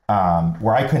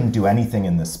 where I couldn't do anything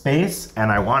in this space.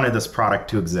 And I wanted this product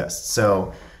to exist.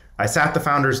 So I sat the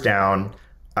founders down.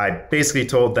 I basically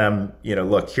told them,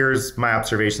 look, here's my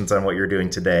observations on what you're doing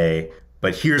today.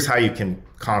 But here's how you can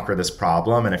conquer this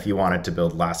problem. And if you wanted to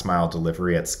build last mile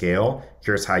delivery at scale,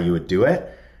 here's how you would do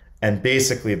it. And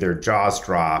basically their jaws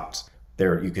dropped.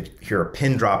 You could hear a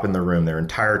pin drop in the room. Their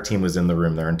entire team was in the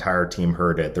room. Their entire team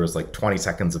heard it. There was like 20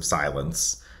 seconds of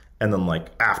silence. And then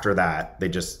after that, they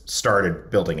just started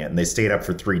building it. And they stayed up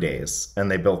for 3 days and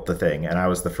they built the thing. And I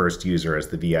was the first user as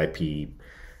the VIP.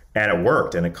 And it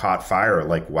worked and it caught fire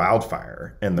like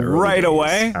wildfire in the early days.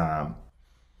 Away?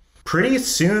 Pretty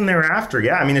soon thereafter,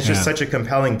 yeah. I mean, it's just such a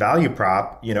compelling value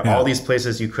prop. All these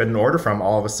places you couldn't order from,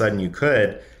 all of a sudden you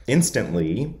could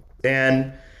instantly.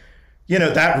 And,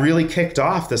 that really kicked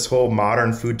off this whole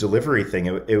modern food delivery thing.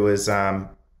 It was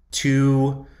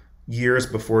 2 years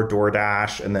before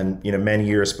DoorDash and then, many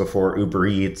years before Uber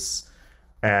Eats.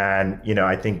 And,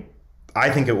 I think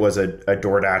it was a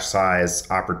DoorDash size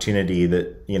opportunity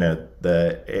that,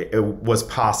 it was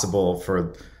possible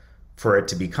for it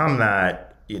to become that.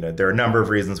 There are a number of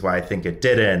reasons why I think it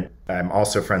didn't. I'm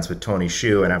also friends with Tony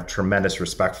Xu and have tremendous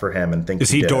respect for him and think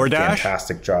he did DoorDash? A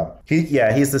fantastic job. He's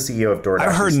the CEO of DoorDash.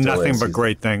 I've heard nothing but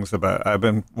great things about it. I've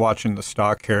been watching the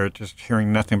stock here, just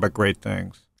hearing nothing but great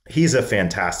things. He's a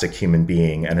fantastic human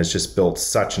being and has just built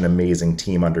such an amazing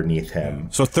team underneath him.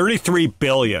 So $33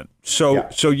 billion. So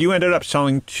you ended up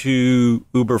selling to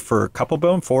Uber for a couple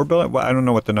billion, $4 billion? Well, I don't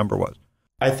know what the number was.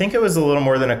 I think it was a little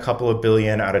more than a couple of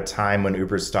billion at a time when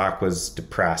Uber's stock was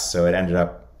depressed. So it ended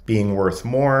up being worth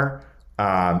more.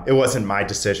 It wasn't my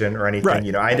decision or anything.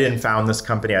 Right. I didn't found this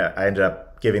company. I ended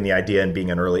up giving the idea and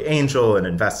being an early angel and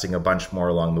investing a bunch more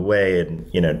along the way and,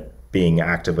 being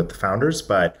active with the founders.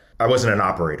 But I wasn't an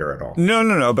operator at all.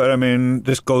 No. But I mean,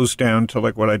 this goes down to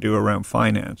like what I do around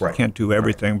finance. Right. You can't do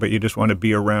everything, but you just want to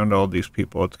be around all these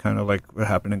people. It's kind of like what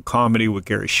happened in comedy with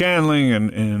Gary Shandling,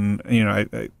 and you know,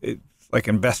 it's like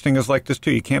investing is like this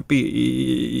too.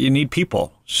 You need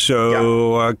people.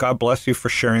 So God bless you for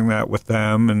sharing that with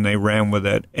them, and they ran with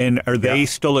it. And are they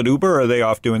still at Uber, or are they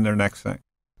off doing their next thing?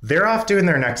 They're off doing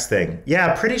their next thing.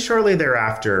 Yeah, pretty shortly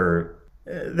thereafter.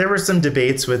 There were some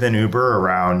debates within Uber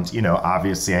around, you know,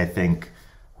 obviously I think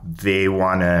they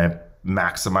want to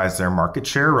maximize their market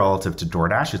share relative to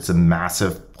DoorDash. It's a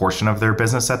massive portion of their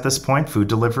business at this point, food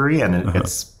delivery, and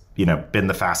it's, you know, been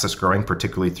the fastest growing,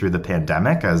 particularly through the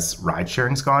pandemic as ride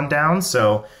sharing's gone down.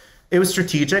 So it was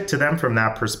strategic to them from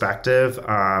that perspective.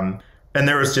 And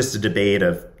there was just a debate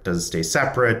of, does it stay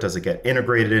separate? Does it get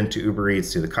integrated into Uber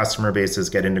Eats? Do the customer bases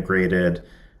get integrated?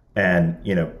 And,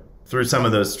 you know, through some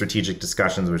of those strategic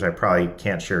discussions, which I probably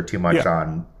can't share too much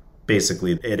on,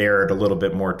 basically it aired a little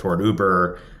bit more toward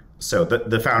Uber. So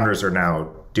the founders are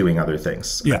now doing other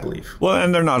things, I believe. Well,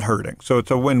 and they're not hurting. So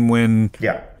it's a win-win.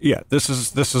 Yeah. This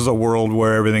is a world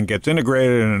where everything gets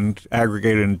integrated and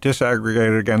aggregated and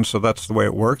disaggregated again. So that's the way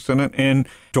it works. And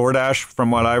DoorDash,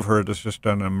 from what I've heard, has just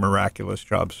done a miraculous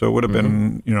job. So it would have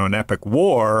been, you know, an epic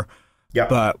war. Yeah.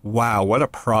 But wow, what a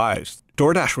prize.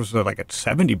 DoorDash was like at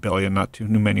 $70 billion not too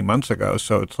many months ago.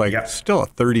 So it's like still a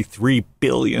 $33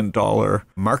 billion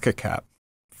market cap.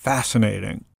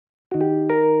 Fascinating.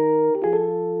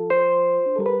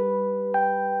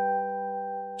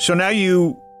 So now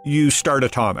you start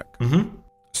Atomic.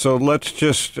 So let's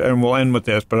just, and we'll end with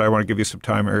this, but I want to give you some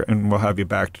time here, and we'll have you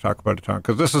back to talk about Atomic,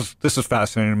 because this is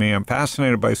fascinating to me. I'm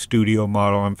fascinated by studio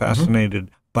model. I'm fascinated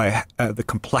by the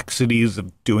complexities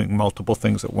of doing multiple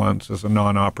things at once as a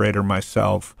non-operator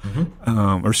myself,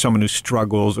 or someone who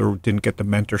struggles or didn't get the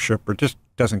mentorship or just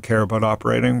doesn't care about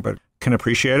operating but can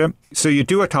appreciate it. So you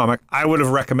do Atomic. I would have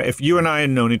recommended, if you and I had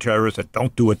known each other, said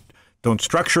don't do it, don't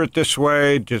structure it this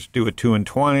way, just do a 2 and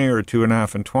 20 or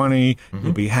 2.5 and 20.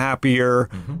 You'll be happier.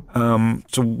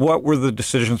 So what were the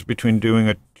decisions between doing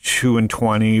a 2 and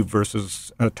 20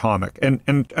 versus Atomic? And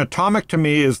Atomic to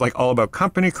me is like all about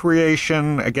company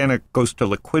creation. Again, it goes to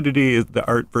liquidity, the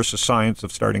art versus science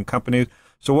of starting companies.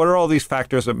 So what are all these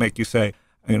factors that make you say,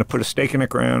 I'm going to put a stake in the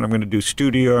ground, I'm going to do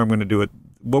studio, I'm going to do it?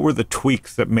 What were the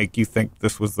tweaks that make you think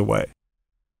this was the way?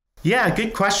 Yeah,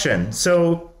 good question.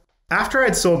 So after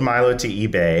I'd sold Milo to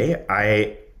eBay,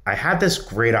 I had this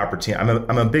great opportunity.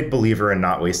 I'm a big believer in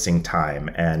not wasting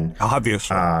time, and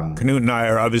obviously, Knut and I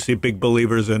are obviously big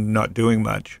believers in not doing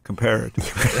much compared.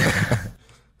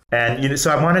 And you know, so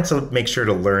I wanted to make sure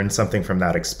to learn something from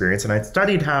that experience, and I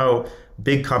studied how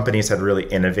big companies had really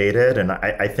innovated, and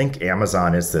I think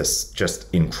Amazon is this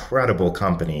just incredible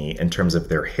company in terms of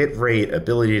their hit rate,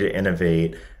 ability to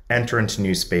innovate, enter into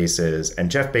new spaces, and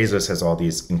Jeff Bezos has all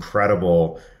these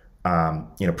incredible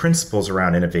principles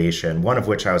around innovation, one of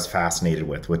which I was fascinated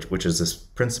with, which is this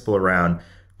principle around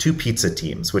 2 pizza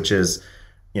teams, which is,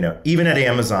 you know, even at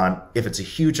Amazon, if it's a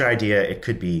huge idea, it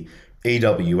could be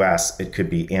AWS, it could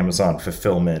be Amazon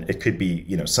fulfillment, it could be,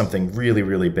 you know, something really,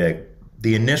 really big.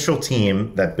 The initial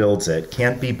team that builds it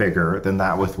can't be bigger than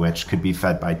that with which could be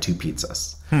fed by 2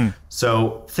 pizzas.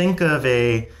 So think of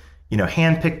a, you know,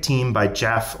 handpicked team by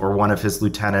Jeff or one of his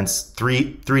lieutenants,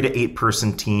 3 to 8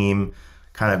 person team,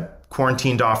 kind of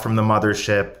quarantined off from the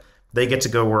mothership. They get to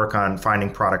go work on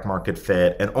finding product market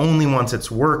fit. And only once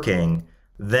it's working,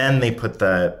 then they put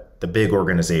the big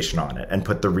organization on it and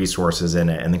put the resources in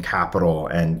it and the capital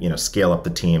and, you know, scale up the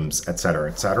teams, et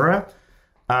cetera, et cetera.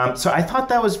 So I thought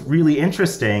that was really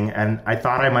interesting. And I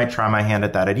thought I might try my hand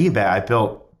at that at eBay. I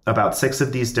built about 6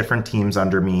 of these different teams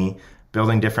under me,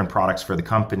 building different products for the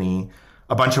company.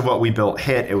 A bunch of what we built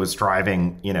hit. It was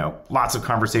driving, you know, lots of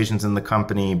conversations in the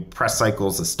company, press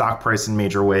cycles, the stock price in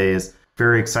major ways.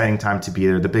 Very exciting time to be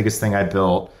there. The biggest thing I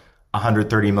built,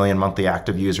 130 million monthly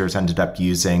active users ended up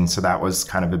using. So that was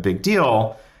kind of a big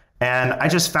deal. And I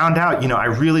just found out, you know, I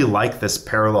really like this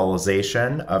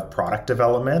parallelization of product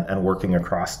development and working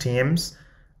across teams.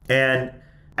 And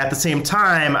at the same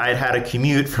time, I'd had a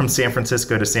commute from San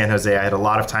Francisco to San Jose. I had a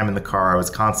lot of time in the car. I was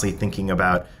constantly thinking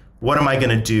about, what am I going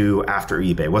to do after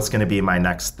eBay? What's going to be my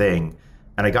next thing?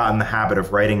 And I got in the habit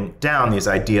of writing down these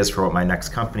ideas for what my next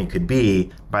company could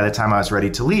be. By the time I was ready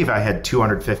to leave, I had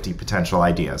 250 potential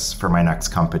ideas for my next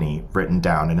company written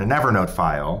down in an Evernote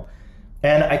file.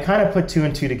 And I kind of put 2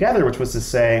 and 2 together, which was to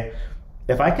say,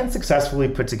 if I can successfully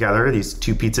put together these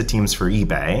 2 pizza teams for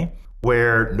eBay,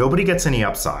 where nobody gets any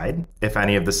upside if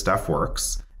any of this stuff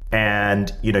works,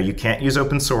 and you know, you can't use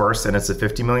open source, and it's a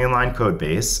 50 million line code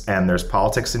base, and there's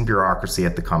politics and bureaucracy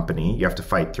at the company you have to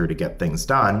fight through to get things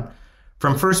done.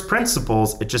 from first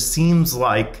principles, it just seems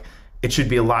like it should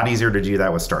be a lot easier to do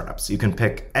that with startups. You can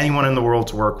pick anyone in the world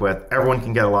to work with. Everyone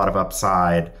can get a lot of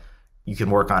upside. You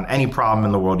can work on any problem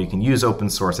in the world. You can use open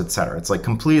source, et cetera. It's like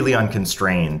completely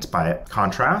unconstrained by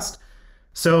contrast.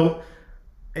 So,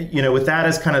 with that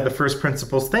as kind of the first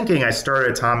principles thinking, I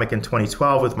started Atomic in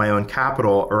 2012 with my own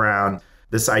capital around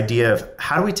this idea of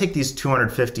how do we take these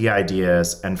 250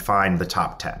 ideas and find the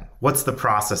top 10? What's the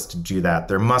process to do that?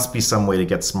 There must be some way to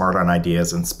get smart on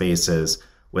ideas and spaces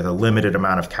with a limited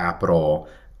amount of capital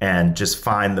and just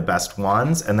find the best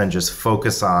ones and then just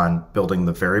focus on building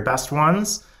the very best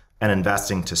ones and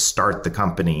investing to start the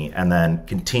company and then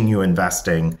continue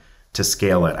investing to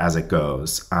scale it as it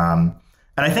goes.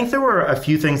 And I think there were a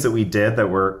few things that we did that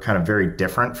were kind of very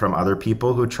different from other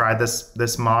people who tried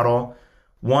this model.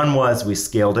 One was we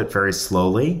scaled it very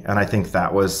slowly, and I think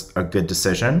that was a good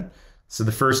decision. So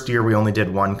the first year we only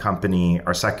did one company.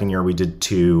 Our second year we did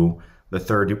two. The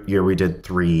third year we did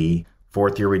three.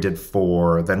 Fourth year we did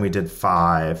four. Then we did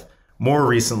five. More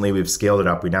recently, we've scaled it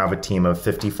up. We now have a team of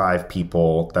 55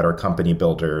 people that are company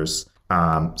builders.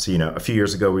 A few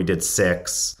years ago we did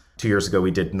 6. 2 years ago, we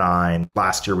did 9.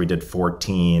 Last year, we did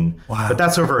 14. Wow. But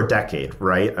that's over a decade,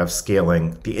 right, of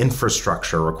scaling the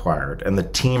infrastructure required and the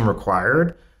team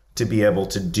required to be able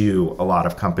to do a lot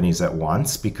of companies at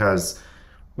once, because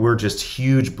we're just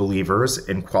huge believers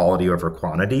in quality over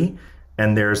quantity.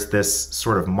 And there's this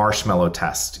sort of marshmallow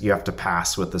test you have to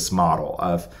pass with this model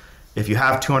of if you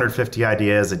have 250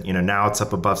 ideas and now it's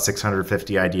up above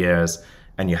 650 ideas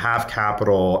and you have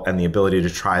capital and the ability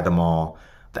to try them all,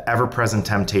 the ever-present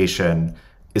temptation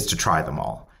is to try them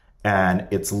all. And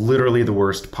it's literally the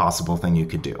worst possible thing you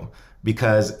could do,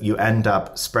 because you end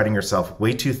up spreading yourself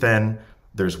way too thin.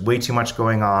 There's way too much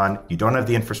going on. You don't have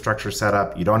the infrastructure set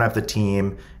up. You don't have the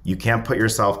team. You can't put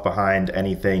yourself behind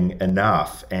anything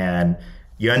enough. And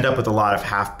you end up with a lot of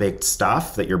half-baked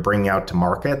stuff that you're bringing out to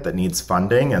market that needs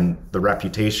funding, and the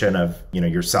reputation of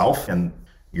yourself and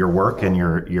your work and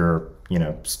your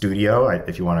studio,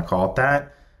 if you want to call it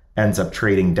that, ends up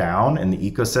trading down in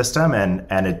the ecosystem,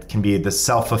 and it can be this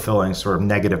self-fulfilling sort of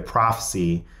negative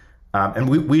prophecy. And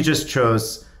we just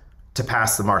chose to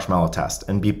pass the marshmallow test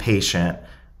and be patient.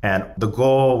 And the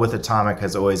goal with Atomic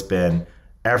has always been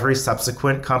every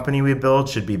subsequent company we build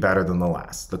should be better than the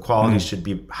last. The quality should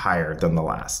be higher than the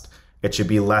last. It should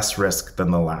be less risk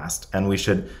than the last. And we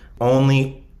should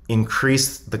only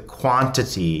increase the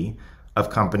quantity of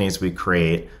companies we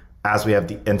create as we have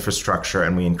the infrastructure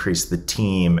and we increase the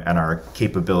team and our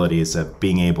capabilities of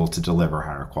being able to deliver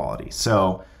higher quality.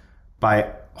 So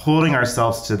by holding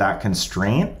ourselves to that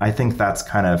constraint, I think that's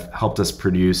kind of helped us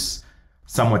produce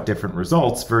somewhat different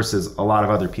results versus a lot of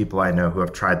other people I know who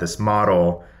have tried this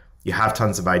model. You have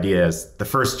tons of ideas. The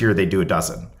first year they do a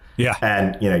dozen. Yeah.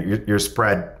 And you're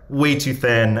spread way too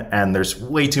thin and there's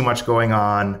way too much going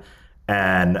on.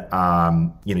 And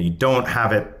you don't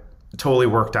have it totally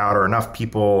worked out or enough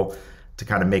people to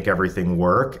kind of make everything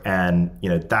work. And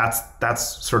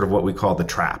that's sort of what we call the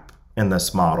trap in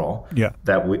this model. Yeah.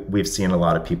 That we've seen a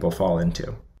lot of people fall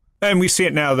into. And we see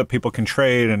it now that people can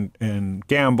trade and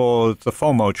gamble. It's a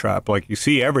FOMO trap. Like you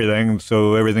see everything,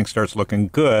 so everything starts looking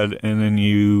good, and then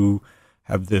you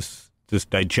have this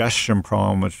digestion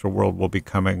problem, which the world will be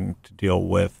coming to deal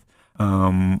with.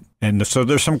 And so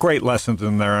there's some great lessons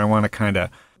in there. I want to kind of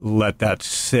let that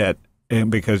sit, and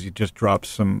because you just dropped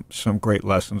some great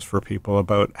lessons for people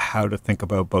about how to think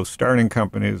about both starting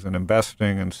companies and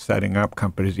investing and setting up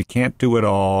companies. You can't do it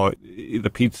all.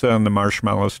 The pizza and the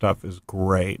marshmallow stuff is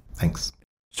great. Thanks.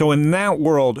 So in that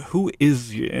world, who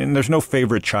is, and there's no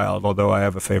favorite child, although I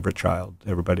have a favorite child,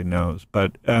 everybody knows,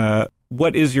 but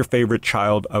what is your favorite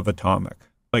child of Atomic?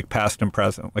 Like past and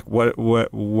present? Like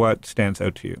what stands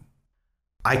out to you?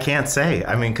 I can't say.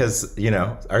 I mean, because,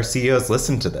 our CEOs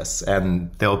listen to this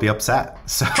and they'll be upset.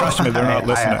 So trust me, they're not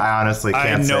listening. I honestly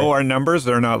can't say. I know our numbers,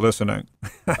 they're not listening.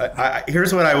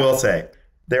 Here's what I will say.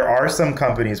 There are some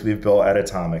companies we've built at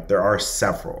Atomic. There are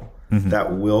several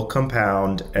that will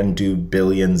compound and do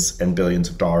billions and billions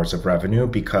of dollars of revenue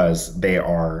because they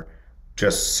are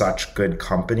just such good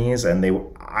companies. And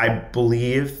I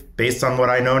believe, based on what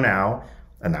I know now,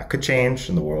 and that could change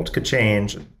and the world could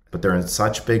change, but they're in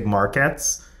such big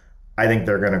markets, I think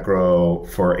they're going to grow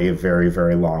for a very,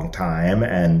 very long time.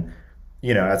 And,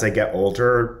 as I get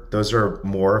older, those are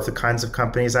more of the kinds of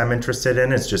companies I'm interested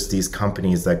in. It's just these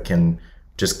companies that can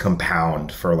just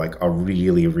compound for like a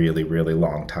really, really, really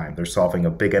long time. They're solving a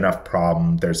big enough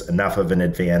problem. There's enough of an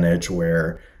advantage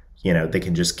where, they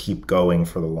can just keep going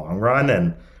for the long run.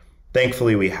 And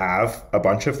thankfully, we have a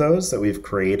bunch of those that we've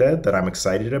created that I'm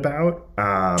excited about.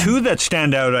 Two that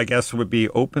stand out, I guess, would be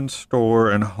Open Store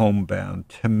and Homebound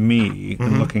to me,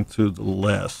 in looking through the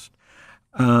list.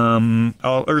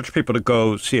 I'll urge people to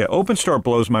go see it. Open Store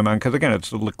blows my mind because, again, it's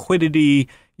the liquidity.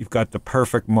 You've got the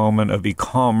perfect moment of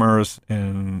e-commerce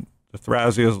and the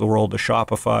Thrazias of the world, the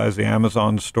Shopifys, the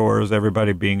Amazon stores,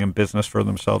 everybody being in business for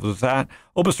themselves. Is that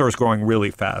Open Store is growing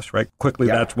really fast, right? Quickly,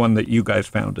 That's one that you guys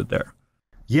founded there.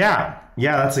 Yeah,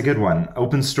 that's a good one.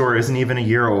 Open Store isn't even a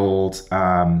year old.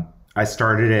 I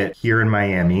started it here in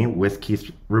Miami with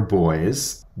Keith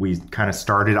Rabois. We kind of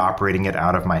started operating it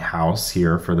out of my house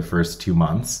here for the first 2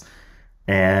 months.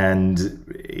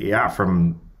 And yeah,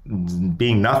 from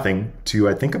being nothing to,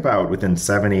 I think about within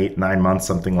 7, 8, 9 months,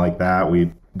 something like that,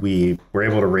 we were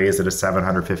able to raise at a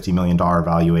 $750 million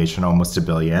valuation, almost $1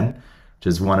 billion, which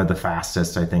is one of the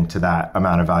fastest, I think, to that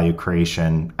amount of value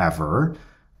creation ever.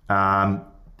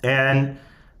 And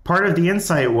part of the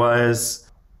insight was,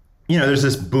 there's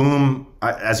this boom.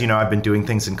 As you know, I've been doing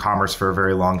things in commerce for a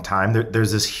very long time.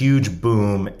 There's this huge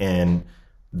boom in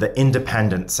the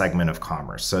independent segment of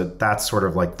commerce. So that's sort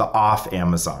of like the off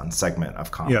Amazon segment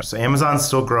of commerce. Yeah. So Amazon's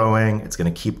still growing. It's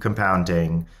going to keep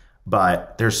compounding.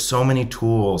 But there's so many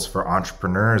tools for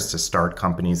entrepreneurs to start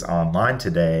companies online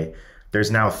today. There's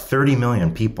now 30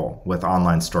 million people with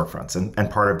online storefronts, and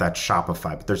part of that's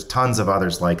Shopify, but there's tons of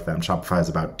others like them. Shopify is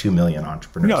about 2 million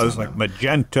entrepreneurs. There's like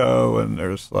Magento, and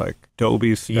there's like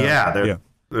Adobe stuff.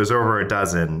 There's over a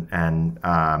dozen. And,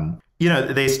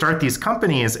 they start these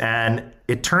companies, and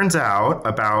it turns out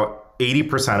about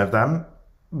 80% of them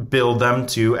build them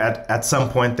to, at some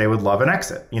point, they would love an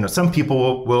exit. Some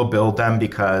people will build them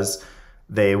because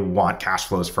they want cash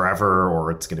flows forever,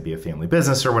 or it's going to be a family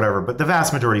business or whatever. But the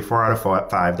vast majority, 4 out of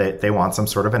 5, they want some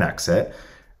sort of an exit.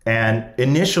 And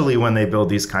initially, when they build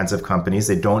these kinds of companies,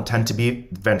 they don't tend to be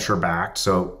venture backed.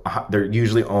 So they're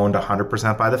usually owned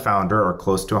 100% by the founder, or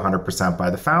close to 100% by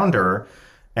the founder.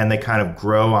 And they kind of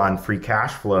grow on free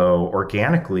cash flow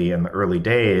organically in the early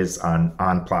days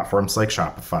on platforms like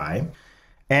Shopify.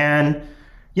 And,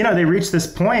 they reach this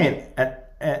point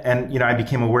and I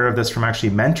became aware of this from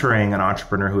actually mentoring an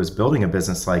entrepreneur who is building a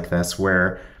business like this,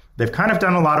 where they've kind of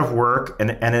done a lot of work, and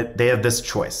they have this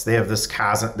choice. They have this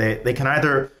chasm. They can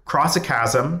either cross a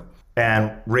chasm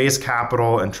and raise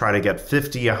capital and try to get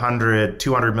 50, 100,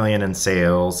 200 million in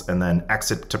sales, and then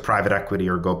exit to private equity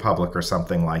or go public or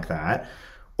something like that.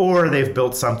 Or they've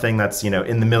built something that's,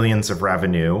 in the millions of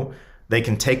revenue. They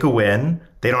can take a win.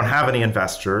 They don't have any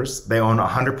investors. They own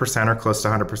 100% or close to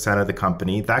 100% of the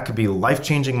company. That could be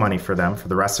life-changing money for them for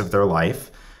the rest of their life.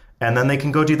 And then they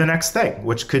can go do the next thing,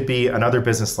 which could be another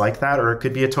business like that, or it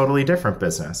could be a totally different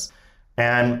business.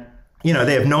 And,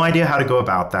 they have no idea how to go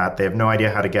about that. They have no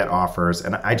idea how to get offers.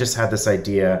 And I just had this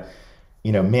idea,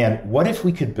 man, what if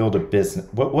we could build a business?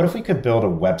 What if we could build a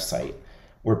website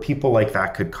where people like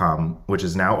that could come, which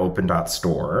is now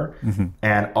open.store.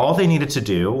 And all they needed to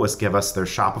do was give us their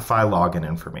Shopify login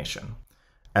information.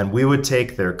 And we would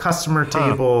take their customer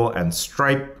table and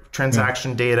Stripe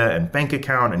transaction data and bank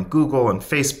account and Google and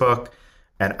Facebook,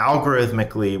 and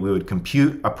algorithmically we would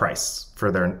compute a price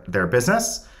for their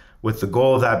business, with the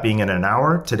goal of that being in an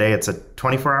hour. Today it's at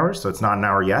 24 hours, so it's not an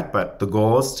hour yet, but the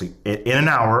goal is to, in an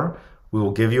hour, we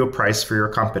will give you a price for your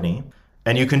company,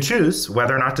 and you can choose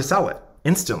whether or not to sell it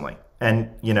instantly.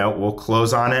 And, we'll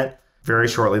close on it very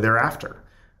shortly thereafter.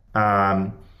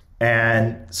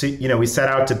 And so, we set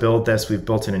out to build this. We've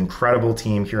built an incredible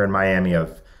team here in Miami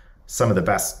of some of the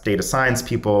best data science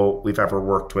people we've ever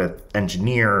worked with,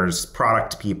 engineers,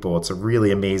 product people. It's a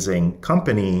really amazing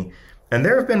company. And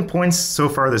there have been points so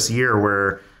far this year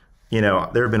where,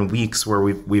 there have been weeks where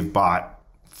we've bought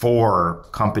 4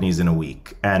 companies in a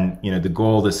week. And, the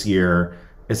goal this year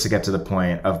is to get to the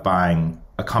point of buying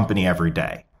a company every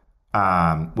day,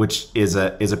 which is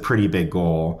a pretty big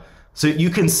goal. So you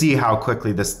can see how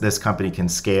quickly this company can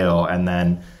scale. And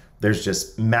then there's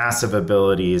just massive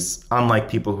abilities, unlike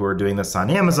people who are doing this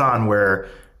on Amazon, where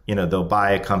they'll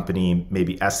buy a company,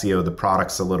 maybe SEO the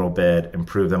products a little bit,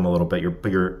 improve them a little bit.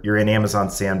 You're in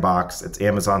Amazon's sandbox. It's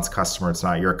Amazon's customer. It's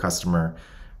not your customer.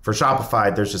 For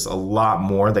Shopify, there's just a lot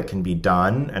more that can be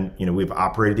done. And we've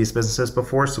operated these businesses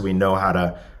before, so we know how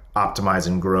to optimize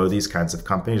and grow these kinds of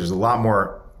companies. There's a lot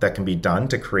more that can be done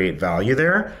to create value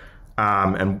there.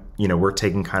 And we're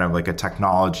taking kind of like a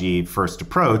technology first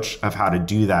approach of how to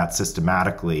do that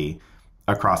systematically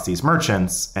across these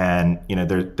merchants. And,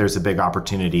 there's a big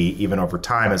opportunity even over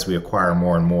time as we acquire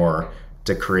more and more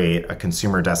to create a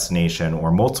consumer destination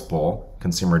or multiple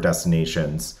consumer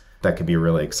destinations that could be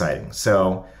really exciting.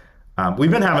 So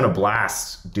we've been having a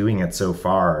blast doing it so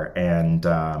far. And,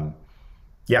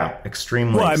 Yeah,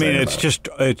 extremely. Well, I mean, excited it's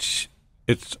about just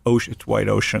it's ocean, it's white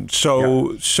ocean.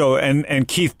 So and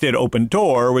Keith did Open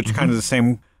Door, which kind of the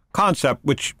same concept,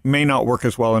 which may not work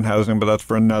as well in housing, but that's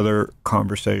for another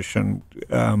conversation.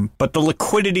 But the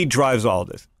liquidity drives all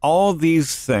this. All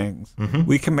these things,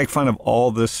 we can make fun of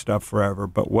all this stuff forever,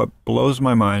 but what blows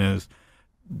my mind is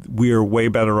we are way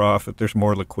better off if there's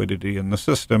more liquidity in the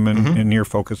system, and your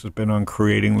focus has been on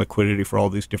creating liquidity for all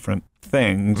these different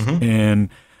things,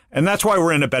 and that's why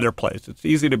we're in a better place. It's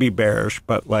easy to be bearish,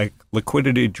 but like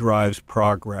liquidity drives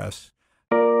progress.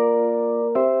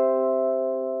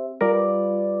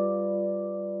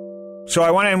 So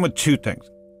I want to end with two things.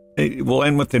 We'll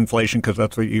end with inflation because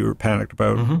that's what you were panicked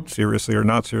about, seriously or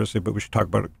not seriously, but we should talk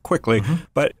about it quickly.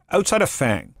 But outside of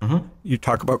FANG, you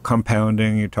talk about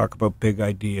compounding, you talk about big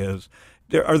ideas.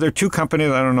 Are there two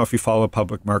companies, I don't know if you follow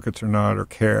public markets or not or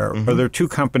care, are there two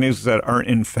companies that aren't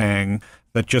in FANG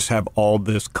that just have all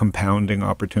this compounding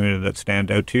opportunity that stand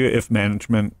out to you if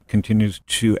management continues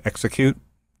to execute? Are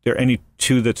there any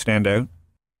two that stand out?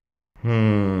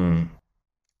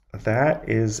 That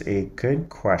is a good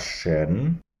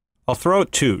question. I'll throw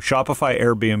out two. Shopify,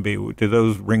 Airbnb. Do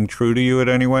those ring true to you in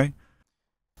any way?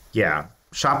 Yeah.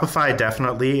 Shopify,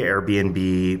 definitely.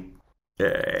 Airbnb,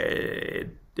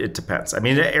 it depends. I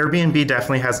mean, Airbnb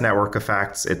definitely has network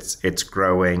effects. It's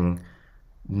growing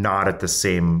not at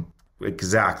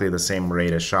exactly the same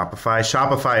rate as Shopify.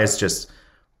 Shopify is just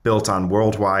built on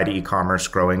worldwide e-commerce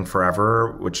growing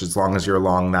forever, which as long as you're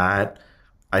along that,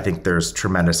 I think there's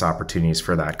tremendous opportunities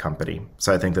for that company.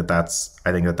 So I think that's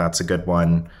a good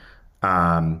one.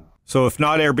 So if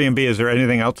not Airbnb, is there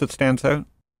anything else that stands out?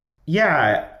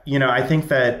 Yeah, I think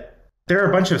that there are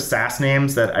a bunch of SaaS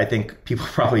names that I think people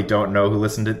probably don't know who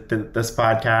listen to this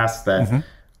podcast that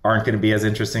aren't going to be as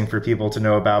interesting for people to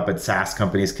know about, but SaaS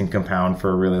companies can compound for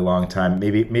a really long time.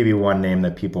 Maybe one name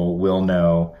that people will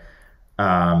know.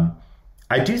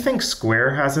 I do think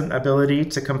Square has an ability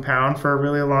to compound for a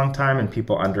really long time, and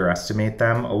people underestimate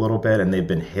them a little bit, and they've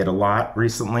been hit a lot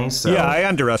recently. So yeah, I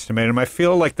underestimate them. I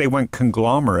feel like they went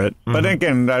conglomerate. But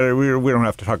again, we don't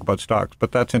have to talk about stocks,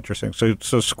 but that's interesting. So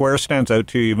Square stands out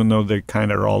to you, even though they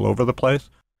kind of are all over the place?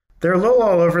 They're a little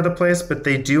all over the place, but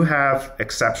they do have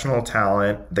exceptional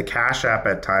talent. The Cash App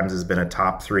at times has been a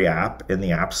top 3 app in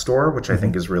the App Store, which I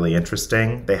think is really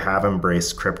interesting. They have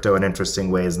embraced crypto in interesting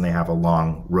ways, and they have a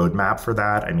long roadmap for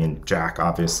that. I mean, Jack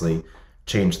obviously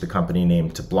changed the company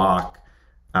name to Block.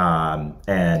 I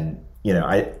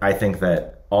think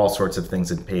that all sorts of things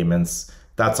in payments,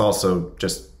 that's also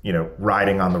just,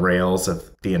 riding on the rails of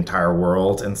the entire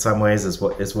world in some ways is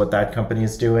what that company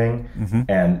is doing.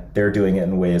 And they're doing it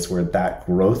in ways where that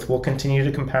growth will continue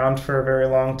to compound for a very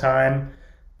long time.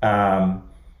 And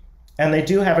they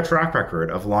do have a track record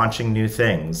of launching new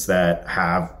things that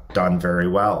have done very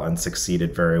well and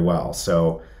succeeded very well.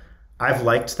 So I've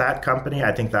liked that company.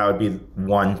 I think that would be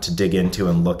one to dig into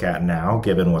and look at now,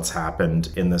 given what's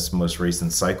happened in this most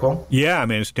recent cycle. Yeah, I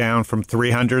mean, it's down from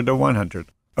 300 to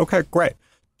 100. Okay, great.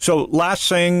 So last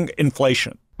thing,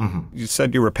 inflation. You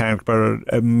said you were panicked about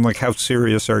it. How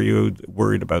serious are you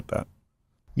worried about that?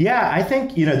 Yeah, I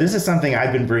think, this is something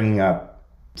I've been bringing up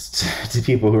to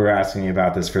people who are asking me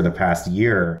about this for the past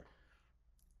year.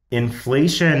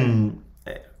 Inflation,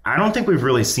 I don't think we've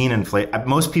really seen inflation.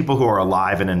 Most people who are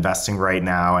alive and investing right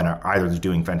now and are either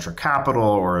doing venture capital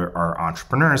or are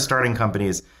entrepreneurs starting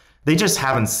companies, they just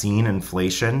haven't seen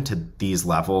inflation to these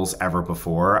levels ever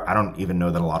before. I don't even know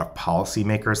that a lot of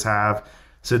policymakers have.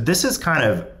 So this is kind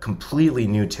of completely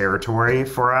new territory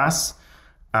for us.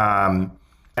 And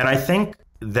I think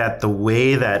that the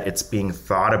way that it's being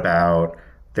thought about,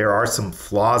 there are some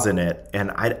flaws in it.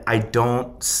 And I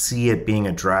don't see it being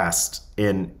addressed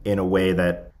in a way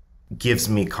that gives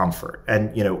me comfort.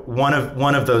 And,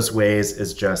 one of those ways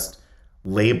is just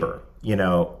labor.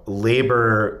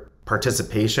 Labor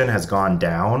participation has gone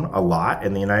down a lot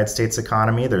in the United States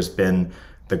economy. There's been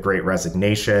the Great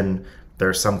Resignation. There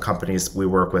are some companies we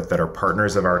work with that are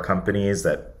partners of our companies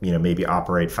that, maybe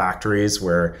operate factories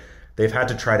where they've had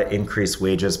to try to increase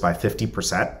wages by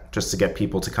 50% just to get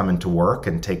people to come into work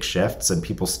and take shifts, and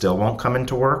people still won't come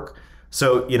into work.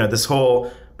 So, this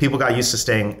whole people got used to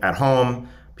staying at home.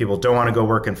 People don't want to go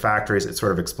work in factories. It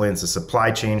sort of explains the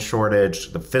supply chain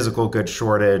shortage, the physical goods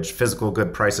shortage, physical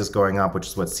good prices going up, which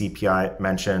is what CPI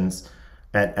mentions,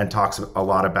 and talks a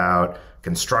lot about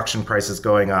construction prices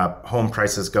going up, home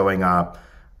prices going up.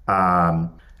 I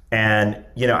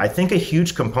think a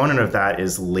huge component of that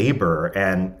is labor.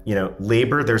 And,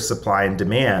 labor, there's supply and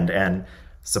demand. And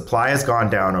supply has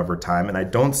gone down over time. And I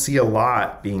don't see a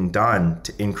lot being done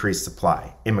to increase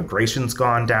supply. Immigration's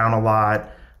gone down a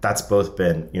lot. That's both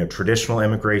been, traditional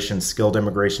immigration, skilled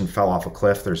immigration fell off a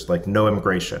cliff. There's like no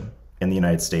immigration in the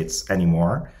United States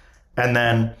anymore. And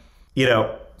then,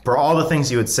 for all the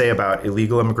things you would say about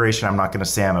illegal immigration, I'm not going to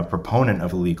say I'm a proponent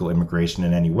of illegal immigration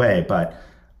in any way, but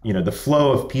the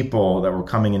flow of people that were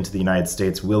coming into the United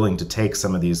States willing to take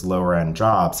some of these lower end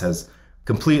jobs has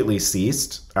completely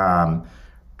ceased.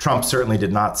 Trump certainly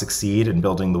did not succeed in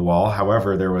building the wall.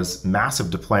 However, there was massive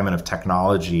deployment of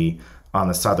technology on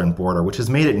the southern border, which has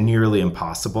made it nearly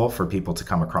impossible for people to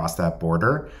come across that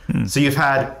border. So you've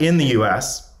had in the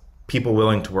US, people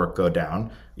willing to work go down.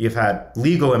 You've had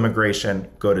legal immigration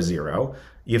go to zero.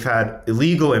 You've had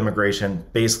illegal immigration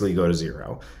basically go to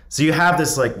zero. So you have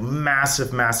this like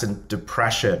massive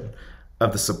depression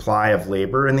of the supply of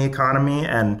labor in the economy.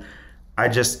 And I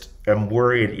just am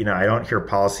worried, I don't hear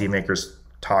policymakers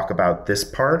talk about this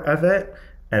part of it.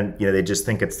 And, they just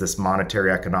think it's this monetary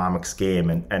economics game.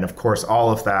 And of course, all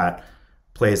of that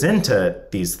plays into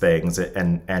these things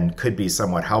and could be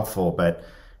somewhat helpful. But,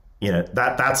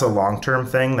 that's a long-term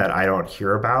thing that I don't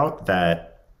hear about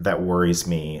that worries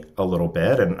me a little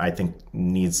bit. And I think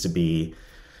needs to be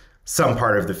some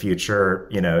part of the future.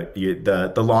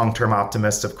 The long-term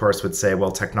optimist, of course, would say,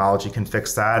 well, technology can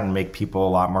fix that and make people a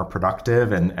lot more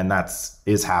productive. And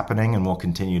is happening and will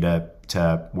continue to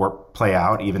play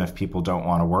out even if people don't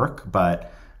want to work.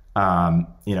 But,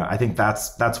 I think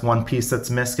that's one piece that's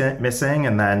missing.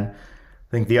 And then I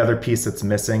think the other piece that's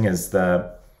missing is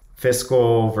the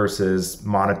fiscal versus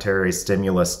monetary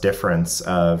stimulus difference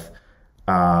of,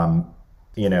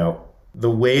 the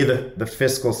way the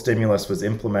fiscal stimulus was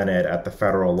implemented at the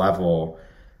federal level.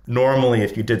 Normally,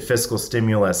 if you did fiscal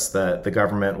stimulus, the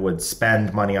government would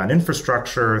spend money on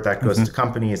infrastructure that goes to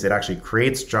companies. It actually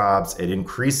creates jobs. It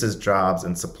increases jobs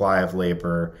and supply of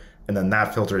labor. And then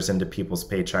that filters into people's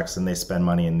paychecks and they spend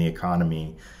money in the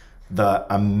economy.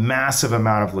 A massive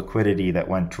amount of liquidity that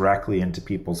went directly into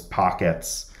people's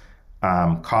pockets,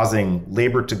 causing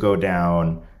labor to go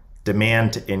down,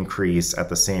 demand to increase at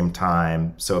the same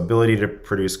time. So ability to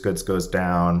produce goods goes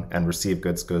down and receive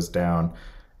goods goes down,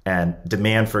 and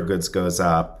demand for goods goes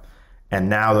up. And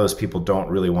now those people don't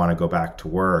really want to go back to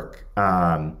work.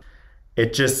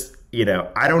 It just,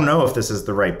 I don't know if this is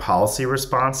the right policy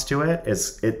response to it.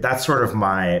 That's sort of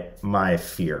my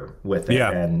fear with it.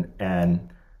 Yeah. And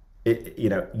it,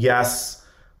 yes,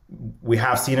 we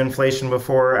have seen inflation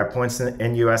before at points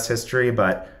in U.S. history,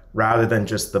 but rather than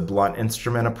just the blunt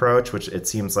instrument approach, which it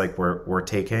seems like we're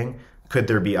taking, could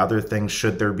there be other things?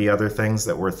 Should there be other things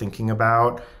that we're thinking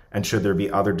about? And should there be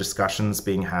other discussions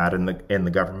being had in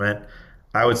the government?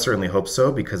 I would certainly hope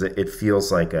so, because it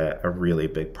feels like a really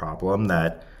big problem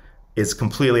that is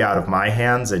completely out of my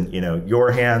hands and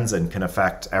your hands, and can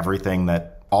affect everything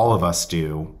that all of us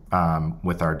do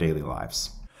with our daily lives.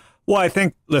 Well, I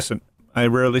think, listen, I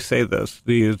rarely say this.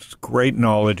 There's great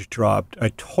knowledge dropped. I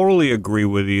totally agree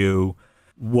with you.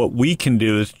 What we can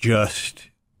do is just,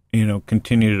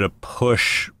 continue to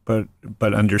push, but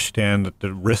understand that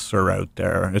the risks are out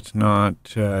there. It's not,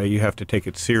 you have to take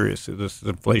it seriously. This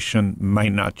inflation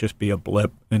might not just be a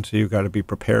blip, and so you've got to be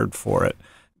prepared for it.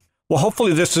 Well,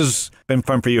 hopefully this has been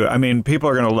fun for you. I mean, people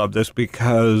are going to love this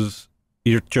because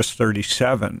you're just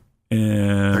 37.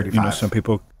 And 35. Some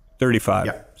people, 35.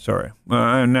 Yeah. Sorry.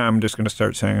 Now I'm just going to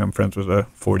start saying I'm friends with a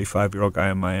 45-year-old guy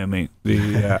in Miami.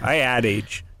 I add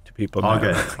age to people now.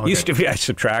 Good. Used to be, I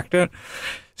subtract it.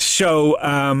 So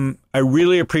I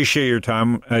really appreciate your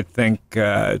time. I think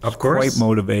it's quite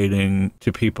motivating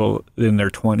to people in their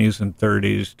 20s and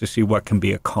 30s to see what can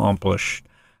be accomplished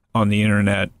on the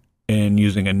internet and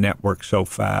using a network so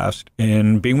fast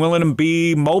and being willing to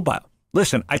be mobile.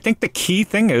 Listen, I think the key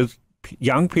thing is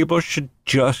young people should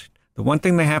the one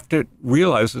thing they have to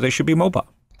realize is they should be mobile.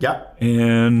 Yeah.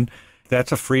 And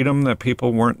that's a freedom that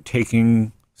people weren't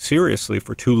taking seriously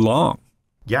for too long.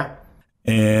 Yeah.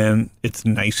 And it's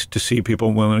nice to see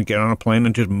people willing to get on a plane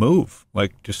and just move,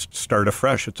 like just start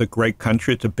afresh. It's a great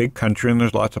country. It's a big country, and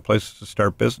there's lots of places to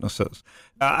start businesses.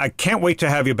 I can't wait to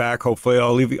have you back. Hopefully,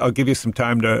 I'll give you some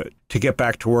time to get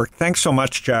back to work. Thanks so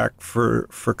much, Jack, for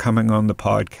coming on the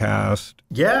podcast.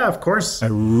 Yeah, of course. I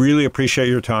really appreciate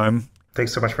your time.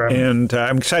 Thanks so much for having me. And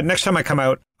I'm excited. Next time I come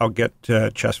out, I'll get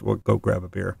Chester. We'll go grab a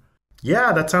beer.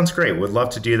 Yeah, that sounds great. Would love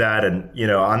to do that. And,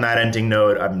 on that ending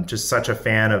note, I'm just such a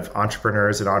fan of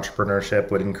entrepreneurs and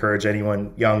entrepreneurship. Would encourage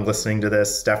anyone young listening to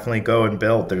this, definitely go and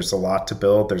build. There's a lot to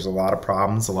build. There's a lot of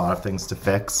problems, a lot of things to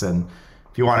fix. And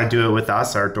if you want to do it with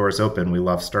us, our door's open. We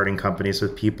love starting companies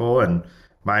with people, and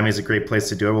Miami is a great place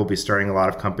to do it. We'll be starting a lot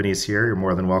of companies here. You're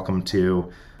more than welcome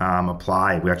to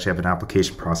apply. We actually have an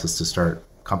application process to start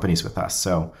companies with us.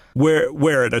 So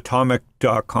where at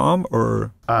atomic.com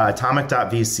or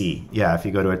atomic.vc. Yeah, if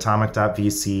you go to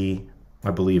atomic.vc,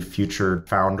 I believe Future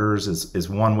Founders is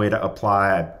one way to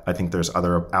apply. I think there's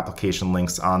other application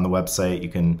links on the website. You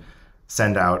can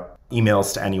send out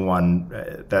emails to anyone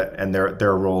and there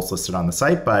are roles listed on the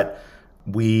site. But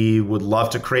we would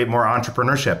love to create more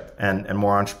entrepreneurship and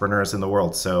more entrepreneurs in the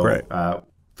world. So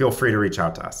feel free to reach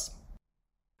out to us.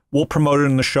 We'll promote it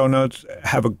in the show notes.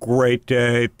 Have a great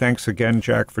day. Thanks again,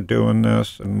 Jack, for doing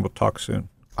this, and we'll talk soon.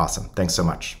 Awesome. Thanks so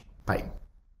much. Bye.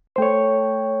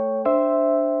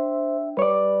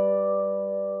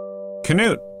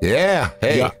 Knut. Yeah.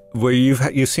 Hey. Yeah. Well,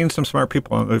 you've seen some smart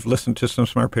people. We've listened to some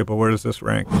smart people. Where does this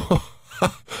rank?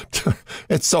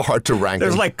 It's so hard to rank.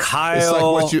 There's him. like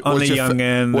Kyle on the young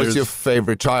end. What's your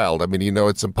favorite child? I mean,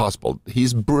 it's impossible.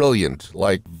 He's brilliant,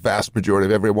 like vast majority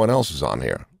of everyone else is on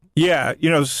here. Yeah,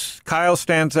 Kyle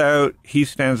stands out. He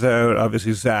stands out.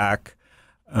 Obviously, Zach.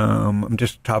 I'm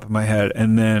just top of my head,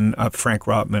 and then Frank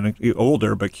Rotman,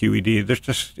 older but QED. There's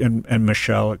just and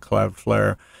Michelle at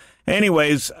Cloudflare.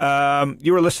 Anyways,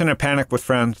 you were listening to Panic with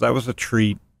Friends. That was a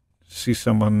treat to see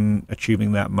someone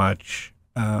achieving that much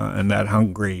and that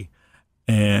hungry,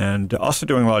 and also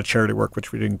doing a lot of charity work,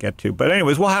 which we didn't get to. But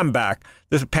anyways, we'll have him back.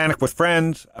 This is Panic with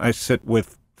Friends. I sit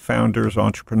with founders,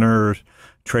 entrepreneurs,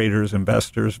 traders,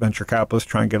 investors, venture capitalists,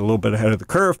 try and get a little bit ahead of the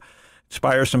curve,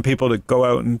 inspire some people to go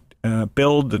out and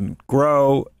build and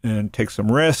grow and take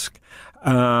some risk.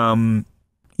 You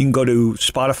can go to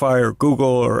Spotify or Google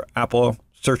or Apple,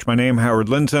 search my name, Howard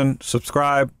Lindzen,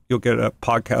 subscribe. You'll get a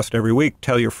podcast every week.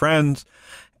 Tell your friends.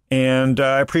 And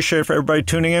I appreciate it for everybody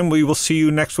tuning in. We will see you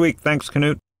next week. Thanks,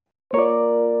 Knut.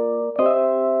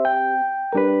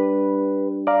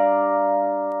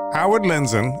 Howard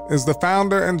Lindzen is the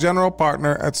founder and general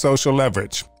partner at Social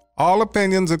Leverage. All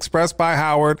opinions expressed by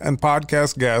Howard and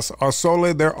podcast guests are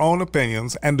solely their own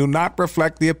opinions and do not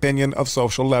reflect the opinion of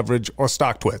Social Leverage or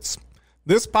StockTwits.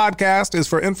 This podcast is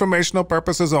for informational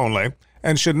purposes only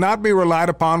and should not be relied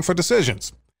upon for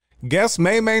decisions. Guests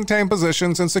may maintain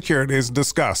positions in securities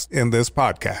discussed in this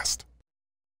podcast.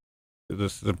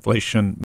 This is inflation.